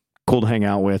fun, cool to hang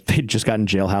out with. They'd just gotten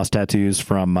jailhouse tattoos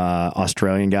from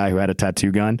Australian guy who had a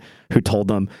tattoo gun, who told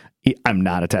them, I'm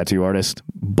not a tattoo artist,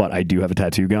 but I do have a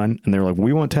tattoo gun. And they're like,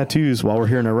 we want tattoos while we're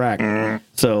here in Iraq.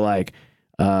 So like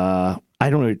I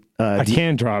don't know, I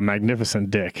can draw a magnificent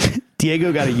dick.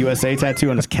 Diego got a USA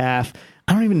tattoo on his calf.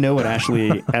 I don't even know what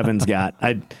Ashley Evans got.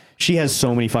 She has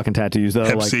so many fucking tattoos, though.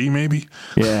 Hep C, maybe?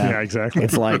 Yeah, exactly.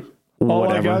 It's like, all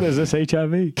whatever. I got is this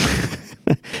HIV.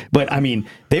 But, I mean,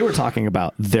 they were talking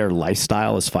about their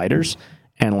lifestyle as fighters.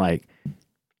 And, like,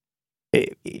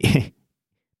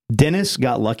 Dennis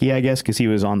got lucky, I guess, because he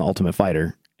was on The Ultimate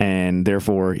Fighter. And,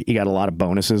 therefore, he got a lot of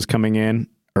bonuses coming in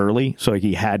early. So, like,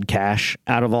 he had cash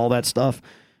out of all that stuff.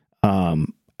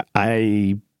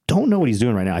 I don't know what he's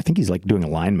doing right now. I think he's, like, doing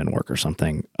lineman work or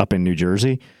something up in New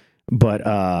Jersey.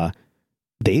 But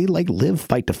they like live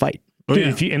fight to fight.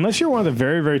 Dude, unless you're one of the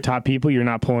very, very top people, you're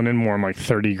not pulling in more than like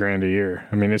 $30,000 a year.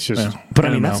 I mean, it's just. Yeah. But I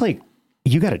mean, that's like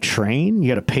you got to train, you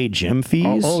got to pay gym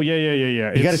fees. Oh yeah.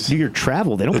 You got to do your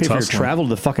travel. They don't pay for your travel to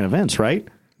the fucking events, right?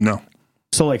 No.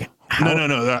 So like,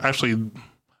 no. Actually,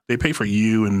 they pay for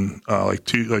you and for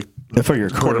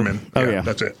your quarterman. Oh yeah,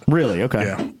 that's it. Really? Okay.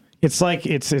 Yeah. It's like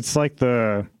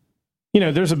the. You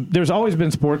know, there's always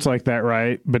been sports like that,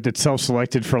 right? But it's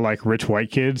self-selected for like rich white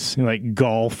kids, like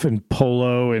golf and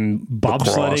polo and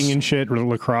bobsledding and shit, or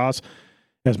lacrosse,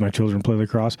 as my children play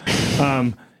lacrosse.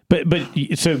 But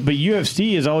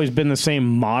UFC has always been the same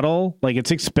model. Like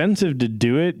it's expensive to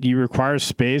do it. You require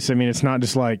space. I mean, it's not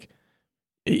just like,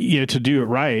 you know, to do it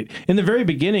right. In the very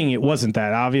beginning, it wasn't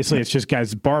that. Obviously, it's just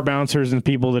guys, bar bouncers and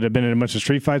people that have been in a bunch of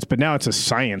street fights. But now it's a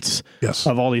science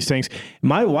of all these things.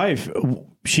 My wife,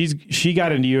 she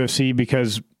got into UFC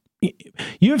because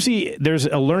UFC, there's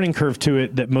a learning curve to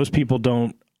it that most people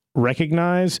don't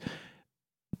recognize.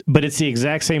 but it's the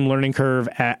exact same learning curve.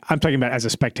 I'm talking about as a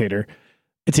spectator.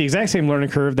 It's the exact same learning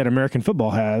curve that American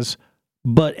football has,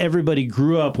 but everybody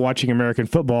grew up watching American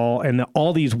football and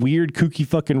all these weird, kooky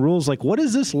fucking rules. Like, what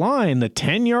is this line? The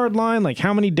 10-yard line? Like,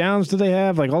 how many downs do they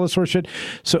have? Like, all this sort of shit.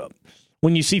 So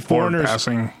when you see foreigners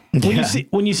passing.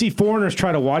 When you see foreigners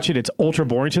try to watch it, it's ultra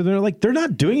boring to them. They're like, they're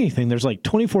not doing anything. There's like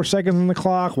 24 seconds on the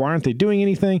clock. Why aren't they doing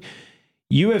anything?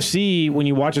 UFC, when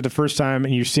you watch it the first time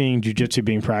and you're seeing jiu-jitsu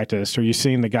being practiced, or you're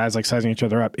seeing the guys like sizing each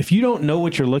other up, if you don't know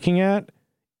what you're looking at,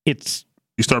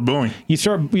 You start booing. it's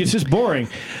just boring.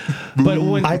 But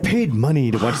when I paid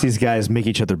money to watch these guys make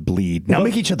each other bleed. Now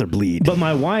make each other bleed. But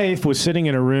my wife was sitting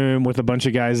in a room with a bunch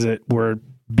of guys that were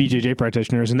BJJ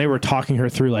practitioners, and they were talking her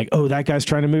through like, oh, that guy's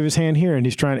trying to move his hand here, and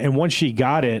he's trying. And once she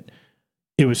got it,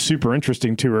 it was super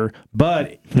interesting to her.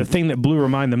 But the thing that blew her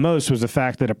mind the most was the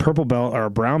fact that a purple belt or a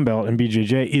brown belt in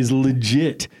BJJ is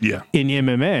legit in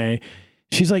MMA.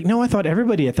 She's like, no, I thought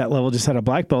everybody at that level just had a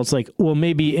black belt. It's like, well,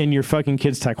 maybe in your fucking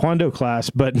kid's taekwondo class,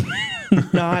 but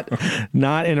not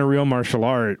in a real martial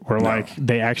art where like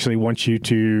they actually want you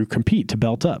to compete to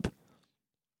belt up.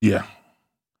 Yeah,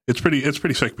 it's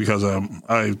pretty sick because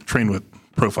I train with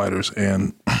pro fighters,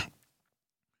 and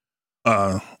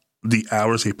the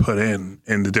hours they put in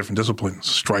the different disciplines,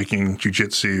 striking,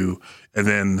 jiu-jitsu, and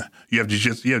then you have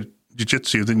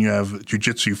jiu-jitsu, then you have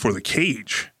jiu-jitsu for the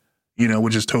cage.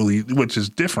 Which is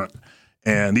different.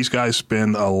 And these guys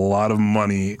spend a lot of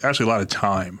money, actually a lot of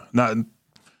time.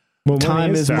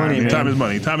 Time is money. Time is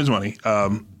money. Time is money.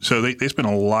 So they spend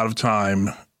a lot of time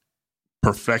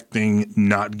perfecting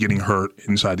not getting hurt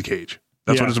inside the cage.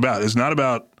 That's what it's about. It's not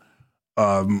about,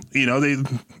 every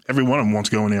one of them wants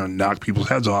to go in there and knock people's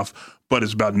heads off, but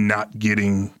it's about not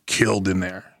getting killed in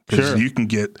there. Because you can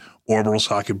get orbital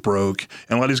socket broke.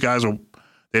 And a lot of these guys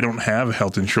they don't have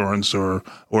health insurance or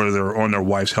they're on their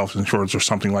wife's health insurance or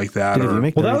something like that.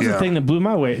 That was the thing that blew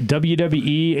my way.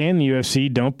 WWE and the UFC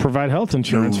don't provide health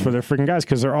insurance for their freaking guys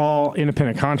because they're all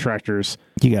independent contractors.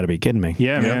 You got to be kidding me.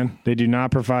 Yeah, man. They do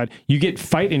not provide. You get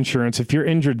fight insurance if you're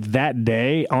injured that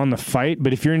day on the fight,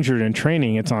 but if you're injured in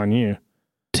training, it's on you.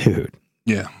 Dude.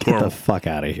 Yeah. Get the fuck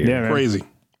out of here. Yeah, man. Crazy.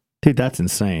 Dude, that's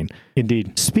insane.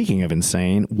 Indeed. Speaking of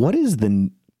insane, what is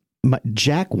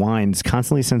Jack Wines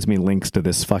constantly sends me links to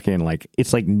this fucking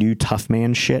it's like new tough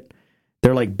man shit.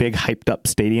 They're like big hyped up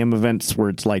stadium events where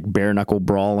it's like bare knuckle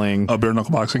brawling. Bare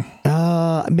knuckle boxing?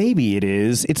 Maybe it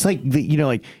is. It's like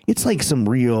it's like some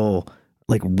real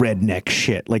like redneck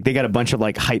shit. Like they got a bunch of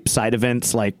like hype side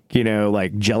events like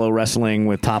Jello wrestling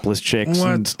with topless chicks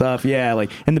and stuff. Yeah,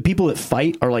 and the people that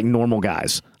fight are like normal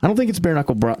guys. I don't think it's bare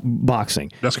knuckle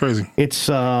boxing. That's crazy. It's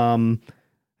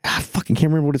I fucking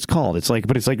can't remember what it's called.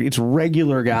 It's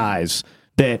regular guys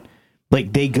that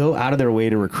they go out of their way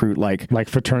to recruit like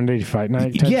fraternity fight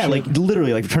night type yeah, shit?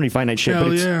 literally like fraternity fight night shit. Hell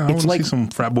but it's, yeah, it's I like see some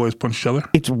frat boys punch each other.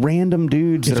 It's random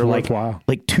dudes that are worthwhile.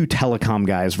 like two telecom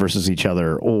guys versus each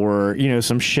other, or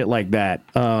some shit like that.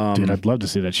 Dude, I'd love to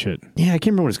see that shit. Yeah, I can't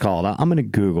remember what it's called. I'm gonna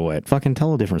Google it. Fucking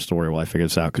tell a different story while I figure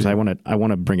this out because I want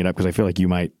to bring it up because I feel like you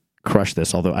might crush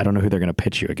this, although I don't know who they're going to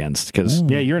pitch you against. Because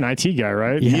you're an IT guy,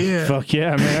 right? Yeah. Fuck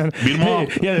yeah, man. Beat 'em all.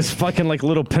 Yeah, this fucking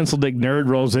little pencil dick nerd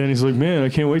rolls in. He's like, man, I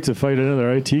can't wait to fight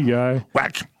another IT guy.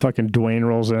 Whack. Fucking Dwayne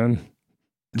rolls in.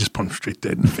 I just punch him straight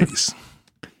dead in the face.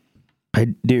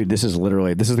 Dude, this is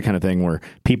the kind of thing where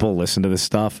people listen to this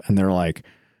stuff and they're like,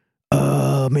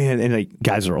 oh man, and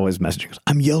guys are always messaging.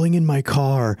 I'm yelling in my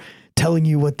car, telling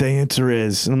you what the answer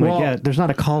is. And I'm like, yeah, there's not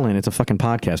a call in. It's a fucking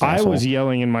podcast. I asshole. was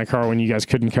yelling in my car when you guys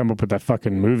couldn't come up with that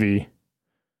fucking movie,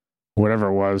 whatever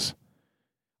it was.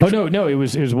 Oh no! It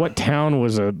was what town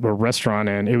was a restaurant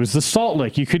in? It was the Salt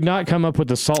Lick. You could not come up with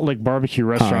the Salt Lick barbecue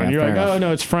restaurant. You're like, oh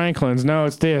no, it's Franklin's. No,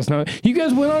 it's this. No, you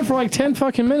guys went on for like 10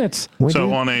 fucking minutes.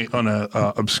 So on a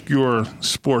obscure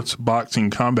sports boxing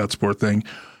combat sport thing.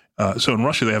 So in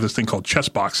Russia they have this thing called chess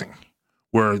boxing,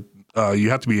 where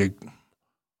you have to be a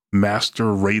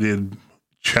master rated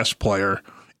chess player.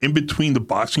 In between the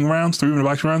boxing rounds, 3-minute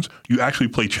boxing rounds, you actually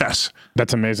play chess.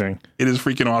 That's amazing. It is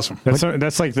freaking awesome.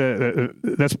 That's like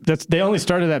that's they only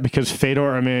started that because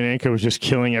Fedor Emelianenko was just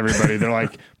killing everybody. They're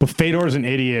like, well, Fedor's an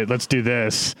idiot. Let's do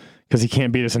this because he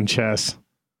can't beat us in chess.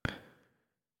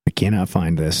 I cannot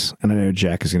find this, and I know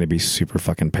Jack is going to be super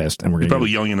fucking pissed, and we're probably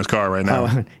yelling in his car right now.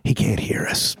 Oh, he can't hear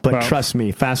us. But trust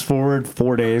me, fast forward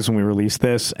 4 days when we release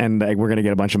this, and we're going to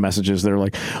get a bunch of messages that are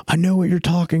like, I know what you're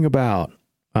talking about.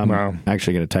 I'm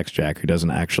actually going to text Jack, who doesn't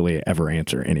actually ever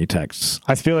answer any texts.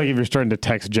 I feel like if you're starting to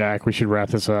text Jack, we should wrap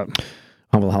this up.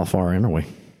 Oh, well, how far in are we?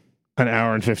 An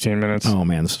hour and 15 minutes. Oh,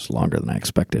 man, this is longer than I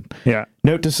expected. Yeah.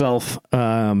 Note to self,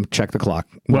 check the clock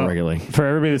more regularly. For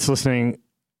everybody that's listening,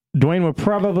 Dwayne will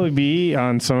probably be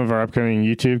on some of our upcoming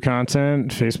YouTube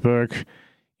content, Facebook,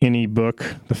 any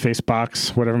book, the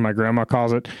Facebox, whatever my grandma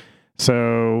calls it.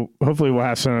 So hopefully we'll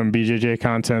have some BJJ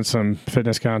content, some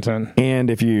fitness content.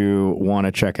 And if you want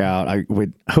to check out,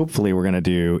 hopefully we're going to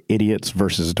do Idiots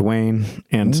versus Dwayne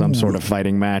and some sort of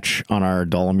fighting match on our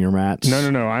Dolomir mats.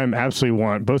 No. I absolutely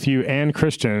want both you and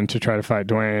Christian to try to fight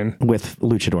Dwayne. With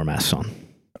luchador masks on.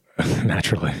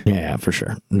 Naturally. Yeah, for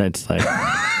sure. That's like,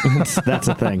 that's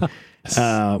a thing.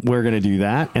 We're going to do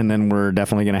that. And then we're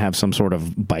definitely going to have some sort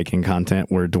of biking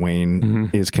content where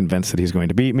Dwayne is convinced that he's going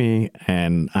to beat me.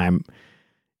 And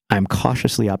I'm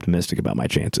cautiously optimistic about my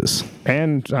chances.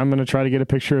 And I'm going to try to get a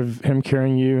picture of him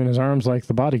carrying you in his arms like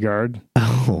the bodyguard.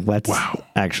 Oh, that's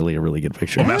actually a really good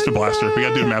picture. Well, Master Blaster. We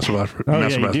got to do Master Blaster. Oh, yeah,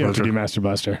 you do have to do Master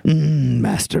Blaster.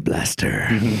 Master Blaster.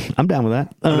 I'm down with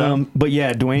that. But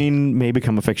yeah, Dwayne may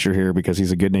become a fixture here because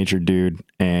he's a good-natured dude.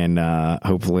 And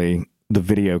hopefully the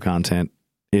video content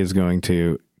is going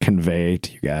to convey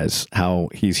to you guys how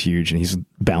he's huge and he's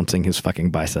bouncing his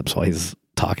fucking biceps while he's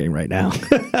talking right now.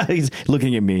 He's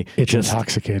looking at me. It's just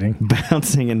intoxicating.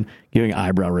 Bouncing and giving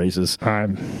eyebrow raises.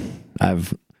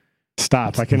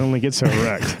 Stop. I can only get so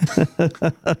erect.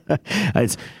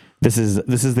 This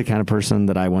is the kind of person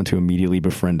that I want to immediately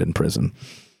befriend in prison.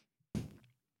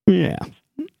 Yeah.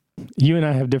 You and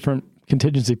I have different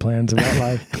contingency plans in that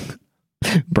life.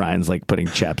 Brian's like putting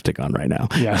chapstick on right now.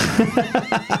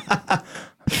 Yeah.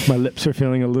 My lips are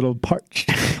feeling a little parched.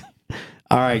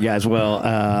 All right, guys. Well,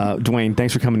 Dwayne,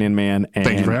 thanks for coming in, man. And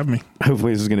thank you for having me.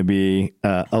 Hopefully this is going to be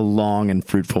a long and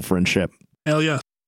fruitful friendship. Hell yeah.